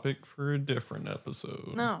that topic for a different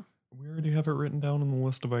episode. No. We already have it written down on the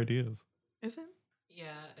list of ideas. Is it?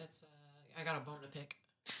 Yeah, it's I got a bone to pick.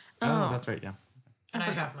 Oh, that's right. Yeah. And I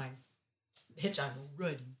have mine. Bitch, I'm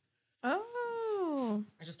ready. Oh.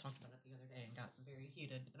 I just talked about it the other day and got very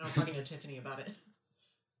heated. And I was talking to Tiffany about it.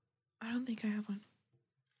 I don't think I have one.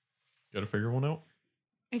 Gotta figure one out.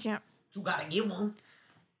 I can't. You gotta get one.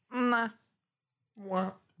 Nah.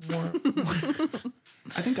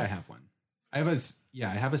 I think I have one. I have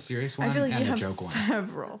a serious one I feel like and you a have joke one.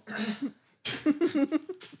 several.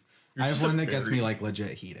 I have just one a that gets me very- like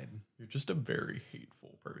legit heated. You're just a very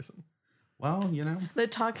hateful person. Well, you know. The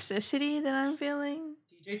toxicity that I'm feeling.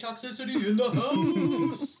 DJ Toxicity in the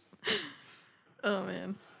house. Oh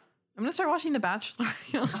man. I'm gonna start watching The Bachelor.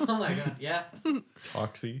 Oh my god, yeah.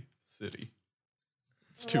 Toxie City.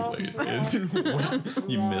 It's too late.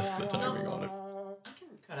 You missed the timing on it. I can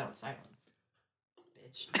cut out silence.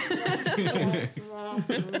 Bitch.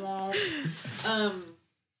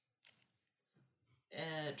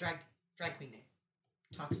 Drag queen name.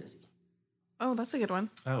 Toxicity. Oh, that's a good one.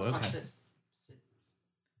 Oh, okay.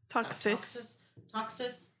 Toxis.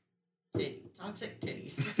 Toxic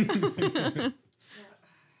titties.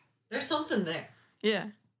 There's something there. Yeah.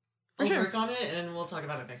 For I'll sure. work on it and we'll talk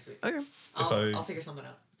about it next week. Okay. I'll figure something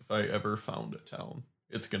out. If I ever found a town,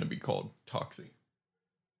 it's gonna be called Toxie.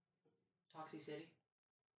 Toxie City.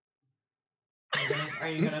 Are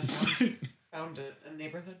you gonna found a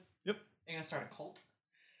neighborhood? Yep. Are you gonna start a cult?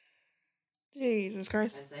 Jesus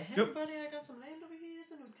Christ. And say, hey Yep. everybody, I got some land over here,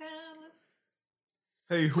 it's a new town, let's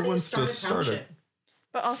Hey, who Why don't you wants to start it? township?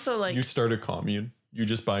 But also like You start a commune. You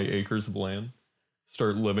just buy acres of land,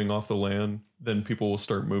 start living off the land. Then people will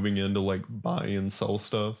start moving in to like buy and sell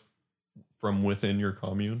stuff from within your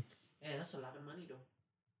commune. Yeah, that's a lot of money though.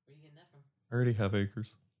 Where are you getting that from? I already have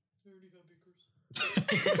acres.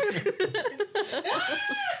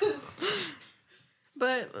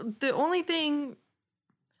 but the only thing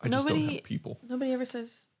I just don't Nobody- have people. nobody ever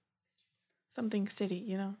says something city,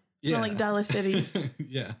 you know? It's Yeah. not like Dallas City.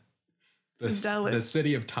 Yeah. Dallas. The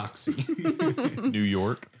city of Toxie. New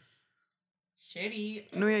York. City.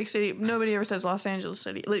 New York City. Nobody ever says Los Angeles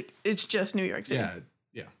City. Like, it's just New York City.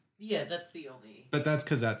 Yeah. Yeah, that's the only. But that's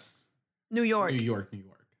because that's New York. New York.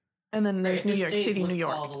 And then there's Right, New the York state City, was New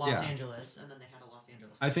York. called Los Yeah. Angeles, and then they had a Los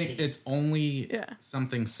Angeles. I think City. it's only Yeah.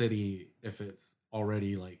 something city if it's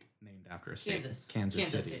already like named after a state. Kansas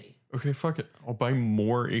City. Okay, fuck it. I'll buy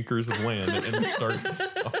more acres of land and start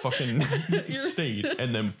a fucking state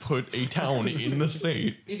and then put a town in the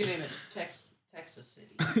state. You can name it Texas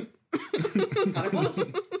City. It's kind of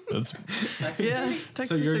close. That's Texas Yeah. City. Texas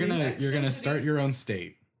So you're City. gonna Texas start City. your own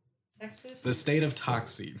state, Texas. the state of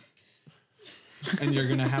Toxie, and you're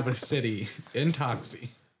gonna have a city in Toxie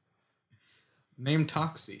named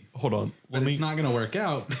Toxie. hold on. But it's not gonna work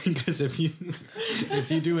out because if you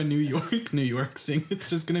do a New York thing, it's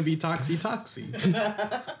just gonna be Toxie.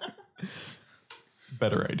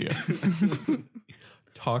 Better idea.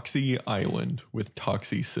 Toxie Island with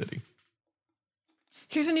Toxie City.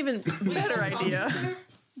 Here's an even better idea.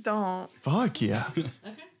 Don't. Fuck yeah. Okay.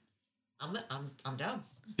 I'm down.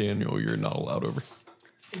 Daniel, you're not allowed over.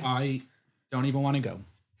 I don't even want to go.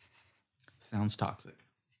 Sounds toxic.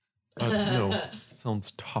 No,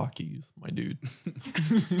 sounds talkies, my dude.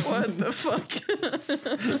 What the fuck?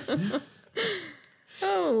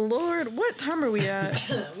 Oh, Lord. What time are we at?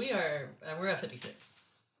 We're at 56.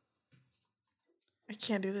 I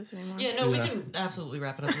can't do this anymore. Yeah, no, Yeah. we can absolutely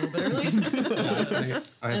wrap it up a little bit early.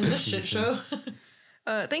 I And this shit show.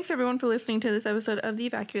 Thanks, everyone, for listening to this episode of the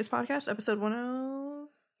Vacuous Podcast, episode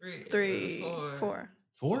 103. 3, 4.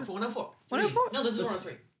 4? 104. 104? No, this is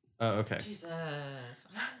 103. Oh, okay. Jesus.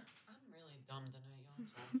 I'm really dumb tonight, y'all. I'm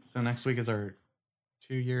sorry. So next week is our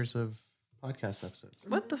 2 years of podcast episodes.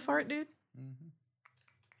 What the fart, dude?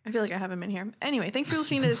 I feel like I haven't been here. Anyway, thanks for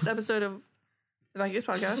listening to this episode of the Vacuous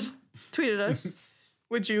Podcast. Tweet at us.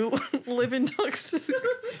 Would you live in toxic?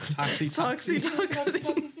 Toxie.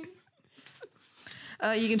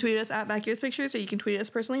 You can tweet us at Vacuous Pictures, or you can tweet us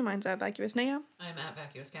personally. Mine's at Vacuous Naya. I'm at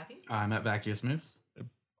Vacuous Kathy. I'm at Vacuous Moose.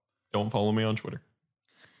 Don't follow me on Twitter.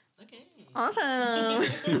 Okay.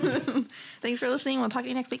 Awesome. Thanks for listening. We'll talk to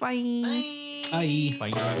you next week. Bye.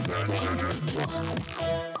 Bye. Bye.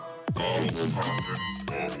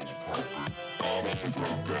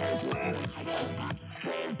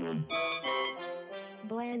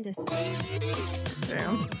 Blandis.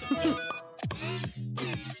 Damn.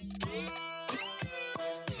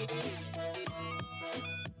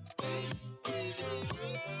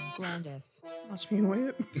 Blandis. Watch me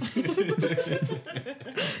whip.